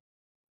Alabama.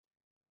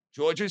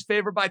 Georgia's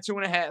favored by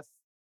 2.5.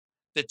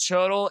 The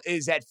total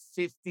is at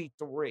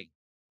 53.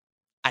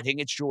 I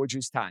think it's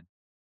Georgia's time.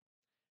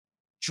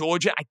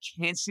 Georgia, I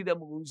can't see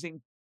them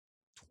losing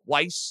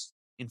twice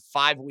in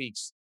 5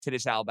 weeks to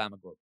this Alabama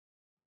group.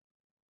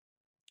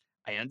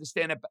 I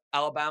understand that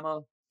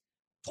Alabama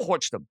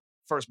torched them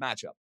first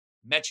matchup.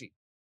 Mechie,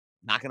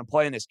 not going to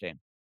play in this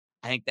game.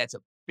 I think that's a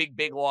big,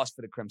 big loss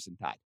for the Crimson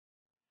Tide.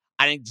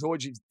 I think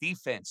Georgia's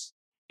defense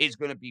is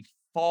going to be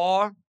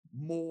far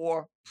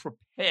more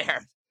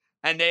prepared,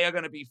 and they are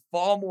going to be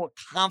far more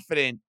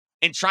confident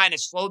in trying to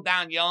slow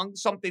down Young,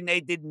 something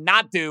they did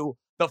not do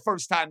the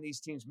first time these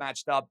teams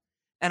matched up.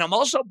 And I'm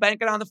also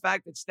banking on the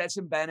fact that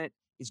Stetson Bennett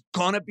is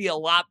going to be a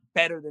lot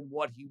better than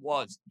what he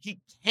was. He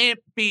can't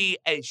be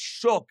as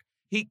shook.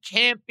 He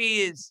can't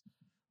be as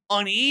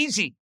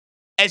uneasy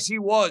as he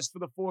was for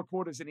the 4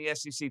 quarters in the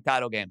SEC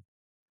title game.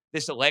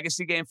 This is a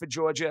legacy game for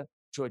Georgia.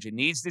 Georgia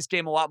needs this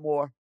game a lot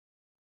more.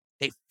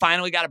 They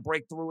finally got to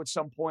break through at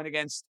some point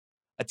against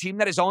a team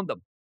that has owned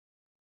them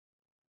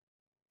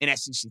in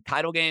SEC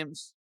title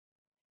games,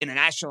 in a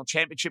national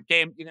championship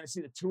game. You're going to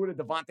see the Tua to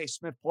Devontae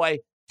Smith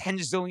play 10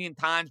 zillion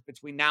times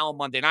between now and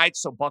Monday night,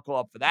 so buckle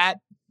up for that.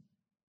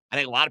 I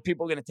think a lot of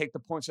people are going to take the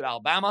points at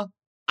Alabama.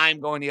 I'm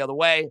going the other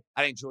way.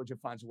 I think Georgia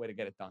finds a way to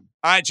get it done.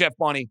 All right, Jeff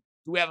Money,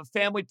 do we have a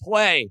family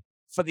play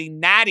for the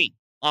Natty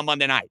on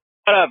Monday night?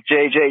 What up,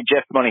 JJ?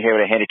 Jeff Money here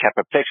with a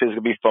handicapper pick. This is going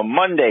to be for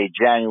Monday,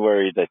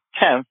 January the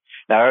 10th.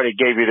 Now, I already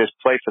gave you this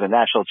play for the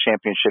national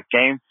championship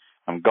game.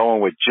 I'm going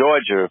with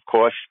Georgia, of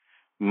course.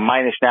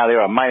 Minus now, they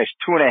are minus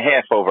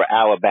 2.5 over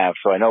Alabama.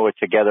 So I know we're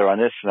together on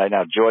this. Right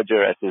now,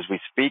 Georgia, as we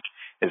speak,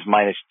 is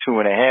minus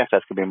 2.5.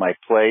 That's going to be my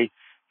play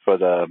for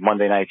the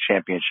Monday night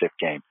championship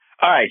game.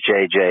 All right,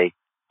 JJ,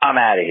 I'm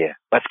out of here.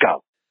 Let's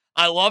go.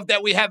 I love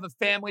that we have a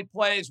family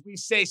play as we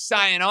say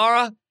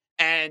sayonara,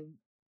 and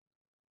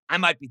I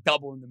might be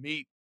doubling the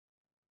meat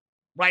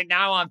right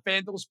now on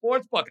FanDuel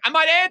Sportsbook. I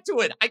might add to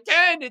it. I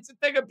can. It's a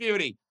thing of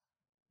beauty.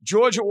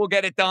 Georgia will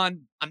get it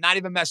done. I'm not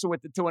even messing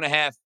with the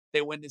 2.5.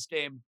 They win this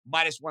game.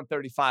 Minus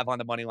 135 on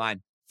the money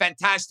line.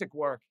 Fantastic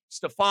work.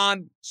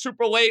 Stefan,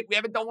 super late. We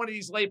haven't done one of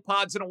these late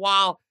pods in a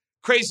while.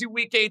 Crazy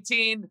week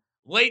 18.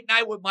 Late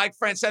night with Mike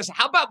Francesa.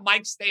 How about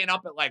Mike staying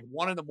up at like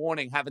 1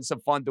 a.m, having some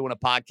fun doing a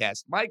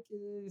podcast? Mike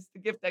is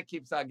the gift that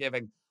keeps on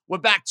giving. We're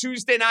back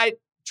Tuesday night.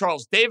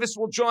 Charles Davis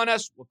will join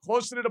us. We're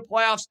closer to the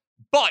playoffs.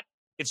 But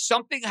if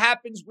something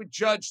happens with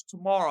Judge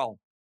tomorrow,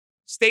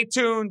 stay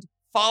tuned.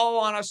 Follow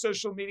on our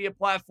social media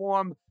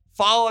platform.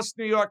 Follow us,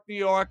 New York, New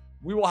York.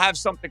 We will have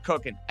something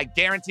cooking. I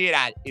guarantee you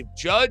that. If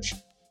Judge,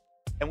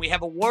 and we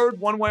have a word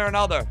one way or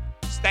another,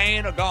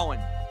 staying or going,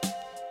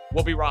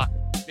 we'll be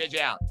rocking. JJ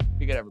out.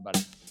 Be good,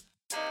 everybody.